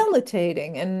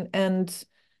debilitating. And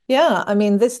yeah, I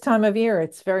mean, this time of year,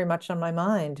 it's very much on my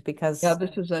mind because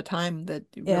this is a time that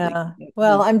really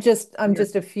well, I'm just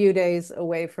a few days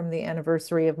away from the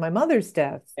anniversary of my mother's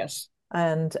death. Yes.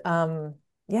 And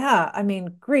yeah, I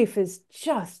mean, grief is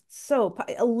just so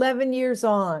 11 years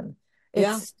on, it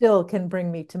still can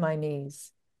bring me to my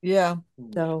knees. Yeah.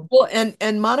 So well,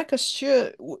 and Monica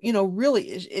Schuh, really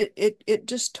it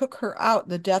just took her out,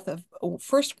 the death of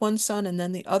first one son and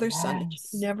then the other son, and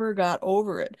she never got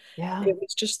over it. Yeah. It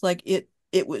was just like it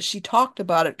was, she talked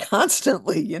about it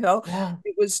constantly, Yeah.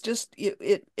 It was just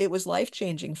it was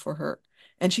life-changing for her.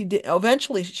 And she did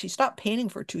eventually, she stopped painting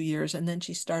for 2 years, and then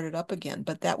she started up again,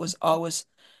 but that was always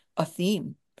a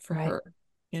theme for her,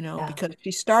 because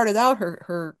she started out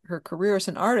her career as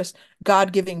an artist,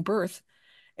 God giving birth.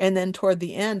 And then toward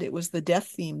the end, it was the death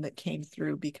theme that came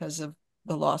through because of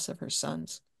the loss of her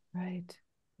sons. Right.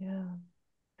 Yeah.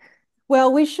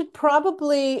 Well, we should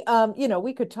probably,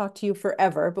 we could talk to you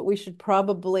forever, but we should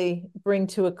probably bring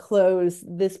to a close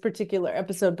this particular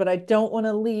episode. But I don't want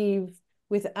to leave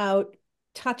without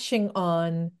touching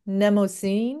on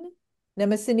Mnemosyne,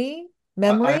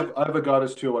 memory. I have a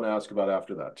goddess too I want to ask about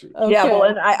after that too. Okay. Yeah, well,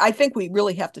 and I think we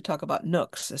really have to talk about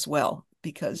Nooks as well,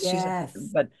 because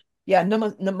but yeah,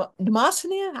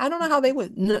 Namasana, I don't know how they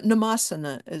would,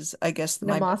 Namasana is, I guess,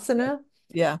 Namasana.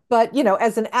 Yeah. But,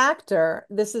 as an actor,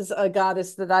 this is a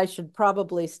goddess that I should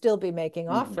probably still be making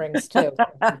offerings to,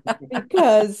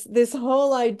 because this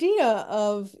whole idea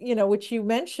of, which you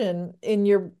mentioned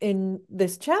in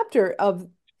this chapter of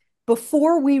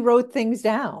before we wrote things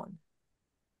down,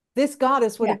 this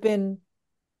goddess would have been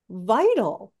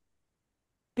vital,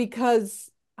 because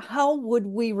how would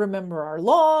we remember our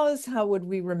laws? How would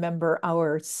we remember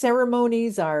our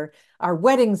ceremonies, our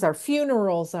weddings, our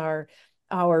funerals, our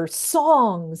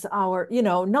songs,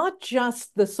 not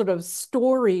just the sort of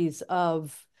stories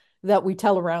of that we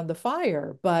tell around the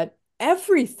fire, but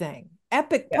everything,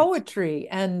 epic poetry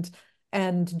and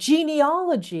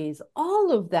genealogies,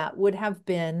 all of that would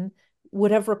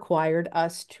have required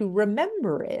us to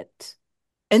remember it.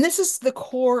 And this is the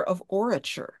core of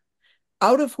orature,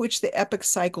 out of which the epic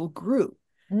cycle grew,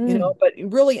 but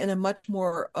really in a much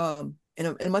more, in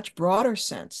a much broader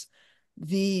sense,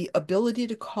 the ability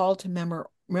to call to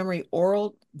memory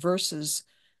oral verses.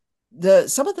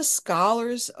 Some of the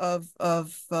scholars of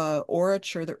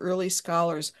orature, the early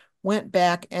scholars, went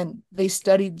back and they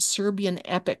studied Serbian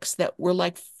epics that were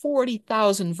like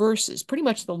 40,000 verses, pretty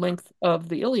much the length of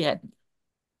the Iliad.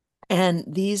 And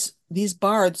these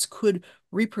bards could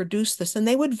reproduce this, and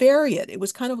they would vary it. It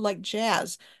was kind of like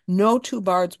jazz. No two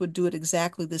bards would do it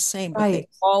exactly the same, but they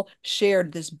all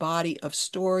shared this body of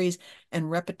stories and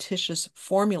repetitious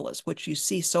formulas, which you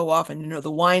see so often,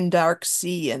 the wine dark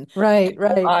sea and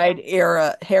eyed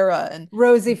Hera and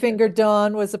Rosy Fingered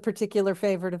Dawn was a particular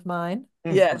favorite of mine.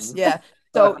 Yes, yeah.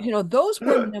 So, those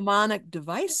were mnemonic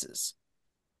devices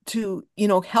to,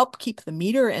 help keep the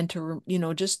meter and to,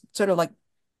 just sort of like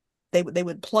they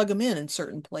would plug them in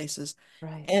certain places.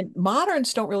 Right. And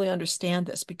moderns don't really understand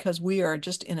this, because we are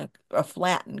just in a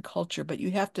flattened culture, but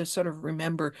you have to sort of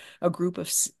remember a group of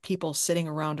people sitting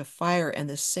around a fire and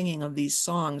the singing of these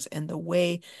songs, and the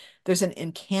way there's an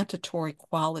incantatory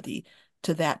quality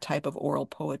to that type of oral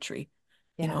poetry,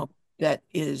 that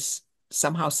is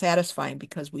somehow satisfying,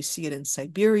 because we see it in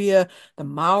Siberia, the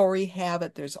Maori have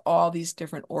it. There's all these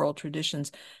different oral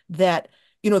traditions that,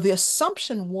 the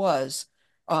assumption was,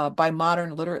 by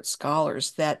modern literate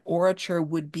scholars, that orature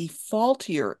would be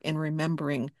faultier in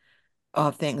remembering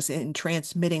things, in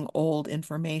transmitting old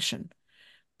information.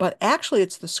 But actually,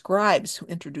 it's the scribes who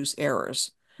introduce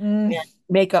errors and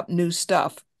make up new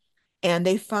stuff. And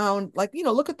they found,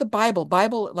 look at the Bible.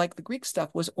 Bible, like the Greek stuff,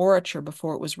 was orature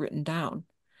before it was written down.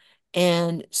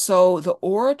 And so the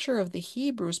orature of the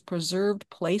Hebrews preserved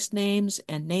place names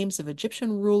and names of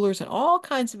Egyptian rulers and all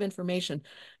kinds of information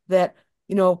that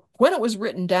when it was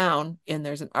written down, and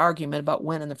there's an argument about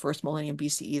when in the first millennium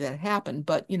BCE that happened,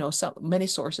 but many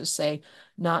sources say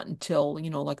not until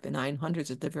like the 900s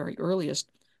at the very earliest.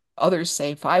 Others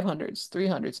say 500s,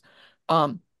 300s.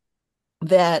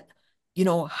 That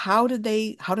how did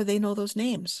they know those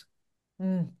names?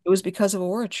 It was because of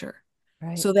orature.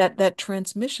 Right. So that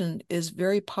transmission is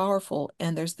very powerful,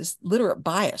 and there's this literate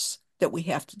bias that we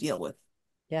have to deal with.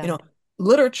 Yeah.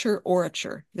 Literature,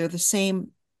 orature, they're the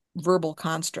same verbal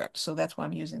construct. So that's why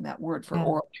I'm using that word for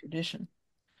oral tradition.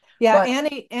 Yeah, But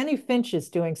Annie Finch is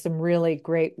doing some really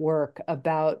great work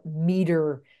about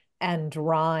meter and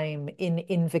rhyme in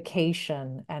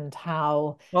invocation, and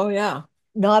how oh yeah,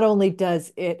 not only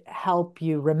does it help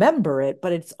you remember it,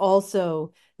 but it's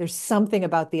also, there's something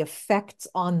about the effects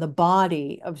on the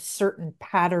body of certain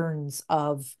patterns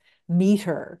of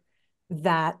meter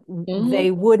that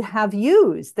they would have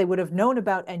used, they would have known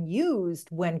about and used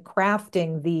when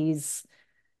crafting these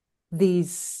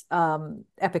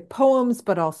epic poems,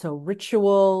 but also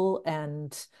ritual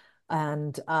and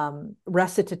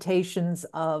recitations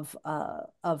of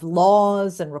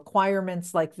laws and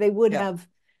requirements. Like they would have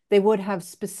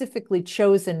specifically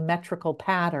chosen metrical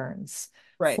patterns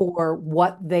for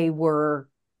what they were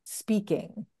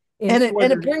speaking. And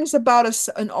it brings about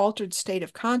an altered state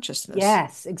of consciousness.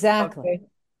 Yes, exactly. Okay.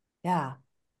 Yeah.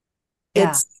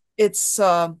 It's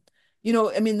I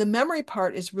mean, the memory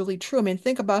part is really true. I mean,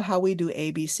 think about how we do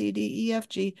A, B, C, D, E, F,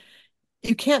 G.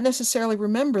 You can't necessarily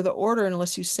remember the order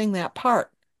unless you sing that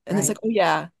part. And it's like, oh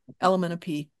yeah, element of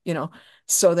P,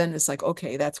 So then it's like,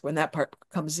 okay, that's when that part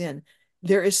comes in.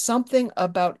 There is something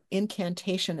about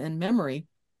incantation and memory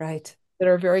that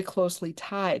are very closely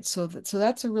tied. So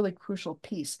that's a really crucial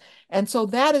piece. And so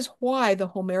that is why the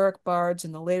Homeric bards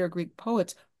and the later Greek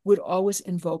poets would always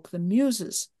invoke the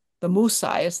muses, the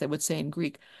musai, as they would say in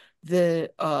Greek, the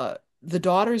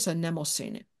daughters of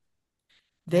Mnemosyne.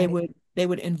 They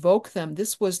would invoke them.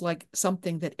 This was like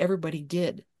something that everybody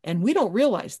did, and we don't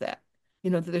realize that.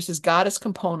 That there's this goddess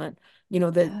component.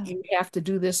 That you have to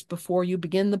do this before you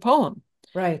begin the poem.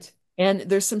 Right. And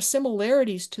there's some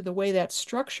similarities to the way that's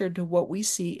structured to what we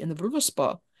see in the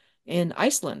Völuspá in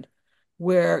Iceland,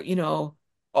 where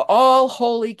all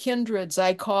holy kindreds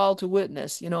I call to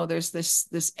witness. There's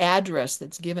this address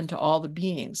that's given to all the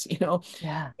beings.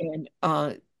 Yeah.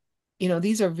 And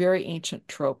these are very ancient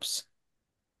tropes.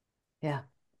 Yeah.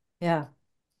 Yeah.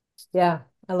 Yeah.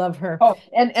 I love her. Oh,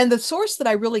 and the source that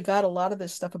I really got a lot of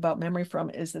this stuff about memory from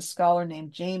is this scholar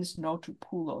named James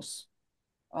Notopoulos,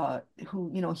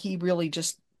 who he really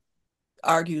just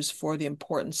argues for the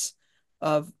importance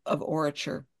of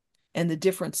orature and the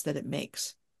difference that it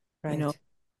makes. Right.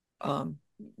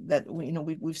 That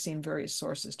we've seen various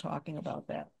sources talking about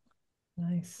that.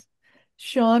 Nice.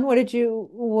 Sean, what did you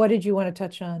want to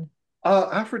touch on?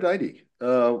 Aphrodite.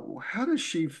 How does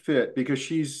she fit? Because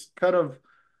she's kind of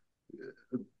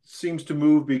seems to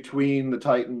move between the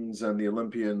Titans and the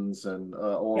Olympians, and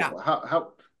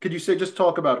how could you just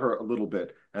talk about her a little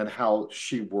bit and how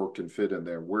she worked and fit in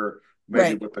there, where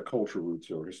maybe what the cultural roots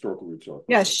or historical roots are?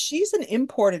 Yeah, she's an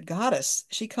imported goddess.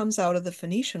 She comes out of the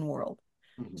Phoenician world.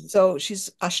 So she's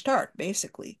Ashtart,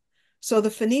 basically. So the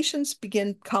Phoenicians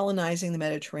begin colonizing the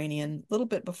Mediterranean a little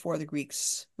bit before the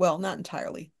Greeks. Well, not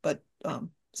entirely, but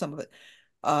some of it.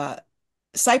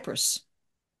 Cyprus.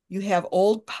 You have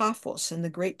old Paphos in the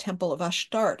great temple of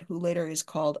Ashtart, who later is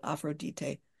called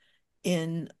Aphrodite.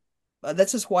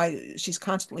 This is why she's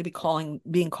constantly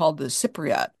being called the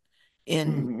Cypriot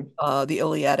in the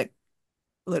Iliadic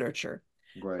literature.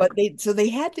 Right. But they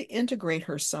had to integrate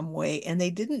her some way, and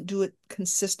they didn't do it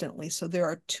consistently. So there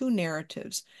are two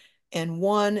narratives, and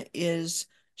one is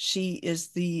she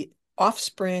is the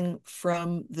offspring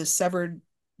from the severed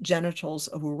genitals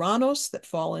of Uranos that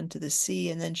fall into the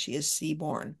sea, and then she is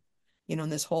sea-born. And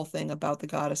this whole thing about the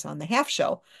goddess on the half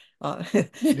shell.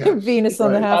 Venus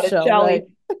on the half shell, right?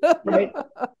 Right.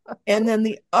 And then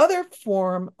the other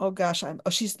form,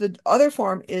 she's the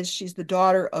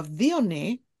daughter of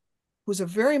Dione, who's a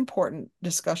very important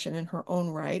discussion in her own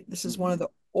right. This is one of the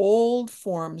old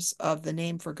forms of the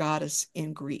name for goddess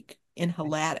in Greek, in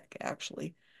Helladic,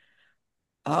 actually.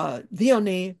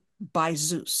 Dione by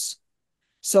Zeus.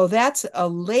 So that's a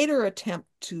later attempt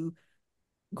to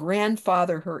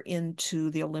grandfather her into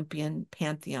the Olympian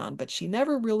pantheon, but she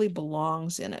never really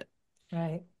belongs in it.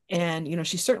 Right. And,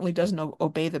 she certainly doesn't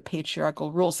obey the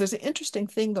patriarchal rules. There's an interesting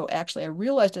thing, though, actually, I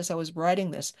realized as I was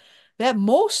writing this, that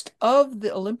most of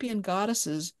the Olympian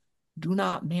goddesses do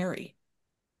not marry.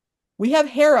 We have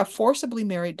Hera forcibly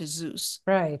married to Zeus.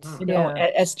 Right.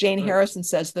 As Jane Harrison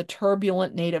says, the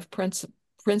turbulent native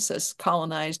princess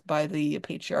colonized by the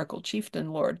patriarchal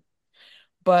chieftain lord.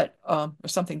 but or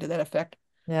something to that effect.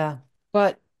 Yeah.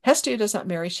 But Hestia does not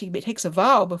marry. She takes a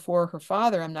vow before her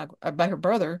father, I'm not by her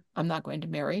brother, I'm not going to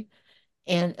marry.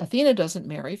 And Athena doesn't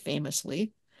marry,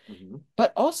 famously,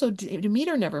 but also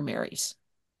Demeter never marries.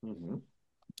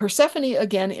 Persephone,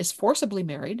 again, is forcibly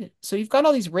married. So you've got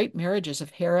all these rape marriages of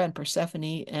Hera and Persephone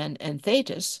and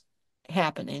Thetis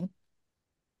happening.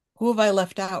 Who have I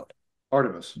left out?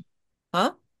 Artemis.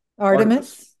 Huh?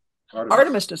 Artemis.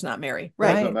 Artemis does not marry.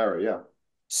 Right. Does not marry, yeah.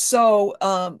 So,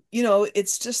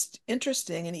 it's just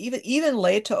interesting. And even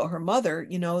Leto, her mother,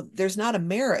 there's not a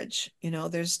marriage.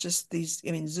 There's just these,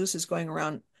 Zeus is going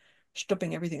around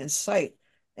stripping everything in sight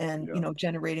and,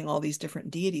 generating all these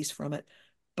different deities from it.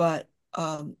 But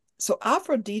so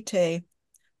Aphrodite,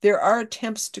 there are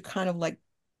attempts to kind of like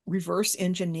reverse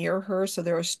engineer her. So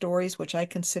there are stories which I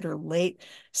consider late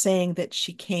saying that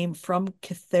she came from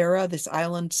Cythera, this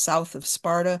island south of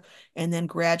Sparta, and then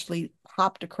gradually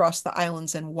hopped across the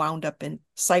islands and wound up in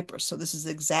Cyprus. So this is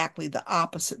exactly the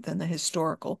opposite than the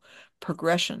historical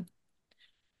progression,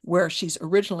 where she's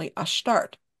originally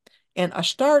Astarte. And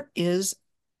Astarte is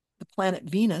the planet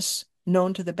Venus,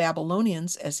 known to the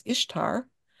Babylonians as Ishtar,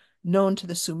 known to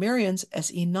the Sumerians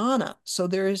as Inanna. So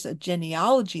there is a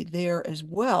genealogy there as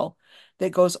well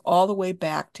that goes all the way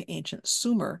back to ancient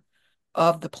Sumer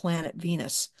of the planet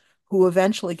Venus, who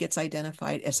eventually gets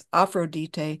identified as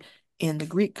Aphrodite in the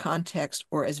Greek context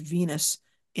or as Venus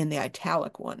in the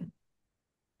italic one.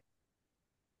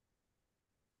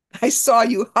 I saw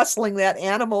you hustling that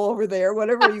animal over there,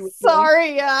 whatever you were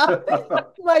Sorry, yeah.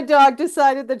 My dog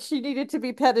decided that she needed to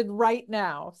be petted right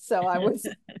now. So I was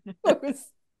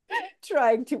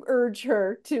trying to urge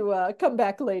her to come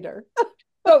back later.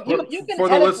 So you can for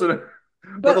the listener,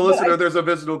 there's a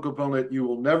visible component you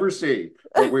will never see,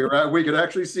 but we can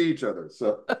actually see each other,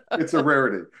 so it's a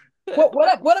rarity.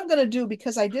 What I'm going to do,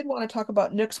 because I did want to talk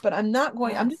about Nyx, but I'm not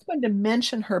going. I'm just going to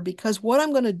mention her because what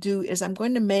I'm going to do is I'm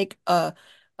going to make a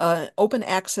open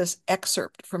access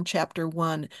excerpt from chapter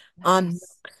 1 on Nyx,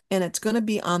 and it's going to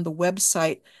be on the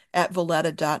website at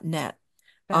valletta.net.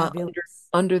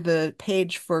 Under the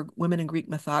page for Women in Greek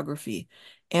Mythography.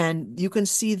 And you can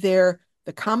see there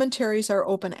the commentaries are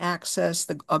open access.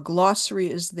 A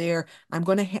glossary is there.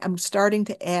 I'm starting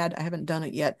to add, I haven't done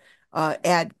it yet,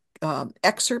 add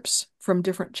excerpts from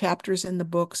different chapters in the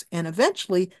books. And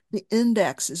eventually the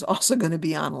index is also going to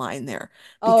be online there.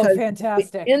 Oh,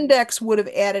 fantastic. The index would have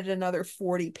added another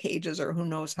 40 pages or who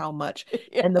knows how much.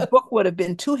 Yeah. And the book would have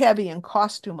been too heavy and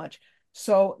cost too much.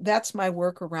 So that's my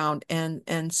workaround.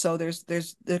 And so there's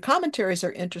the commentaries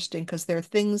are interesting because there are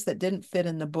things that didn't fit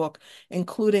in the book,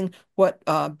 including what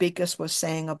Becus was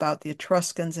saying about the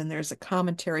Etruscans. And there's a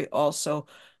commentary also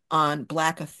on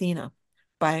Black Athena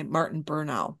by Martin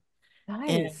Bernal. Nice.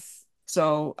 And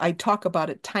so I talk about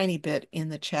it tiny bit in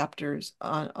the chapters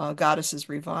on Goddesses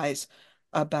Revise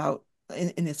about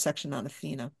in the section on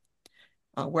Athena,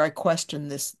 where I question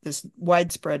this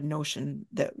widespread notion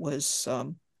that was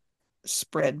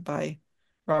spread by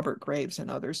Robert Graves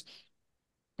and others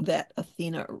that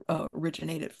Athena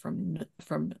originated from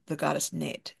the goddess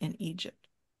Neit in Egypt.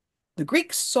 The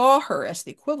Greeks saw her as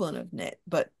the equivalent of Neit,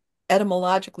 but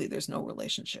etymologically there's no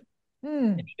relationship.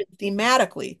 And even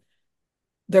thematically,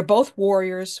 they're both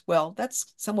warriors. Well,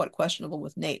 that's somewhat questionable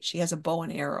with Neit. She has a bow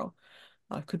and arrow.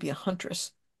 Could be a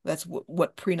huntress. That's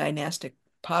what pre-dynastic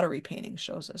pottery painting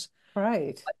shows us.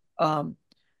 Right.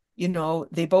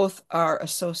 They both are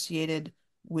associated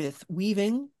with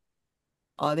weaving.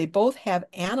 They both have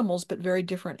animals, but very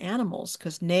different animals,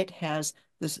 because Neit has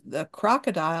the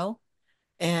crocodile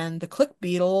and the click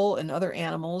beetle and other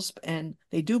animals, and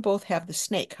they do both have the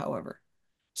snake, however.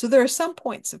 So there are some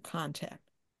points of contact.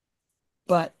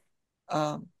 But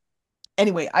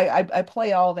anyway, I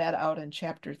play all that out in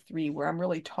chapter 3, where I'm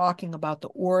really talking about the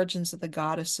origins of the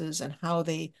goddesses and how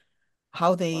they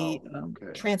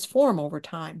transform over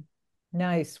time.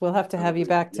 Nice. We'll have to have you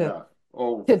back to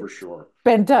for sure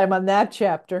spend time on that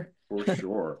chapter. For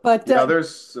sure. But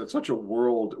there's such a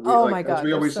world. My God, as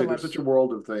we always say, there's such a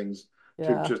world of things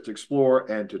to just explore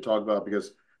and to talk about,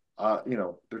 because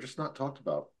they're just not talked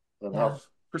about enough.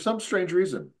 For some strange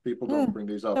reason, people don't bring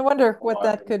these up. I wonder what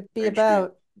that could be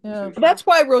about. Yeah. That's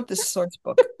why I wrote this source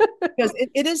book, because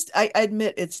it is, I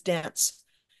admit, it's dense.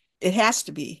 It has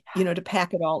to be, to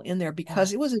pack it all in there,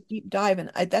 because it was a deep dive.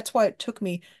 And that's why it took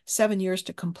me 7 years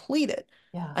to complete it.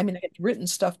 Yeah. I mean, I had written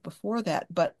stuff before that,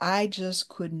 but I just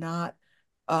could not,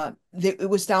 it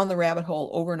was down the rabbit hole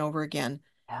over and over again.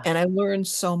 And I learned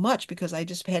so much because I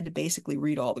just had to basically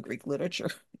read all the Greek literature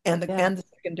and the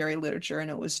secondary literature, and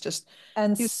it was just,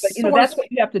 and but that's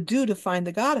what you have to do to find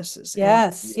the goddesses.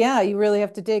 Yes, yeah, you really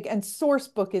have to dig. And source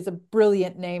book is a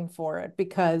brilliant name for it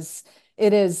because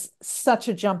it is such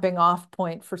a jumping off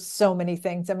point for so many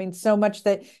things. I mean, so much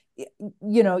that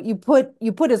you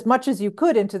put as much as you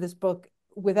could into this book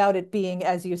without it being,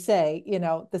 as you say,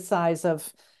 the size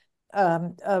of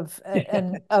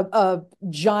a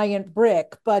giant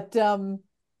brick, but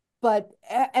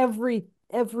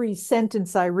every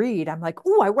sentence I read, I'm like,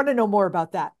 oh, I want to know more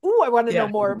about that. Oh, I want to know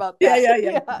more about that.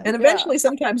 Yeah. And eventually,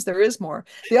 sometimes there is more.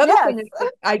 The other thing is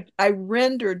that I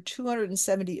rendered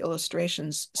 270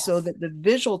 illustrations so that the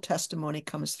visual testimony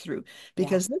comes through,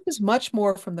 because this is much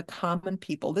more from the common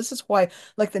people. This is why,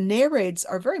 like, the narrates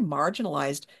are very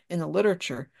marginalized in the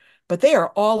literature, but they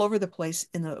are all over the place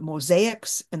in the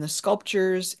mosaics and the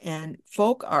sculptures and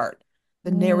folk art.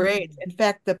 The narrates. In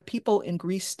fact, the people in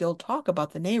Greece still talk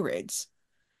about the narrates.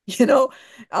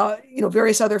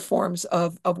 Various other forms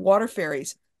of water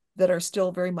fairies that are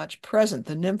still very much present.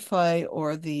 The nymphae,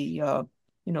 or the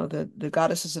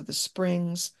goddesses of the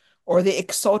springs, or the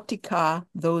exotica,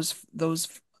 those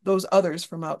others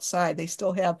from outside. They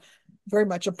still have very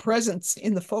much a presence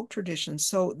in the folk tradition.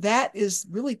 So that is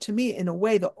really, to me, in a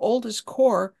way, the oldest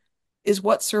core is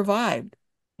what survived.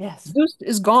 Yes. Zeus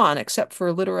is gone, except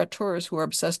for litterateurs who are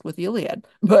obsessed with the Iliad.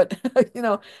 But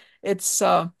it's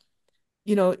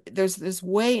there's this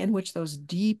way in which those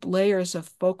deep layers of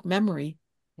folk memory,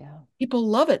 people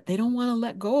love it. They don't want to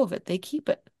let go of it. They keep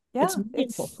it. It's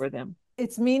meaningful for them.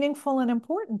 It's meaningful and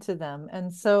important to them.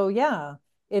 And so,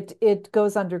 it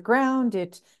goes underground.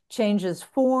 It changes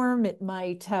form. It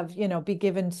might have, be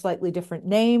given slightly different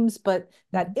names, but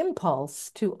that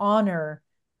impulse to honor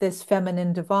this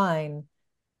feminine divine,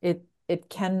 it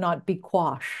cannot be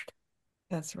quashed.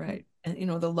 That's right.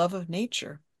 And the love of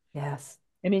nature. Yes.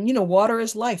 I mean, water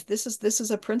is life. This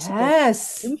is a principle.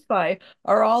 Yes. Nymphae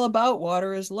are all about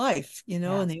water is life,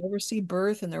 and they oversee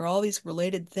birth, and there are all these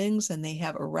related things, and they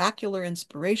have oracular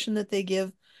inspiration that they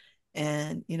give.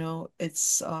 And,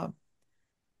 it's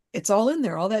all in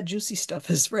there. All that juicy stuff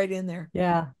is right in there.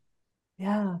 Yeah.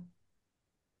 Yeah.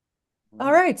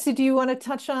 All right. So do you want to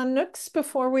touch on Nooks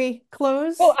before we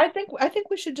close? Well, I think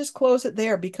we should just close it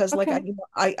there, because like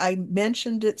I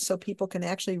mentioned it so people can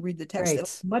actually read the text.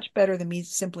 It's much better than me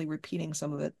simply repeating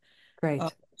some of it. Great.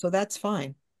 So that's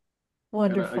fine.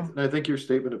 Wonderful. And I think your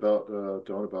statement about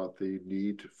Dawn, about the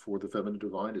need for the feminine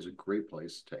divine is a great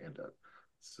place to end at.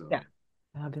 So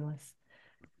fabulous.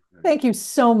 Thank you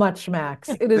so much, Max.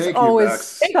 It is always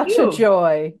such a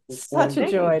joy. Such a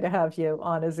joy to have you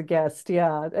on as a guest.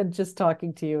 Yeah. And just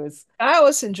talking to you is. I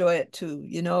always enjoy it too.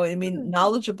 I mean,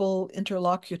 knowledgeable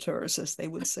interlocutors, as they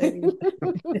would say.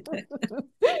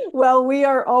 Well, we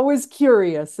are always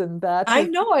curious, and I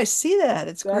know, I see that.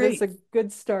 It's great. That is a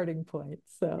good starting point.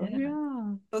 So,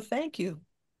 So thank you.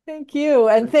 Thank you.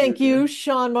 And thank you,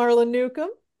 Sean Marlon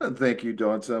Newcombe. And thank you,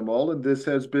 Dawn Alden. This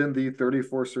has been the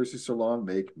 34 Circe Salon,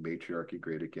 Make Matriarchy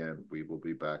Great Again. We will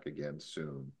be back again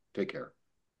soon. Take care.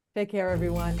 Take care,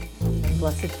 everyone. And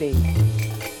blessed be.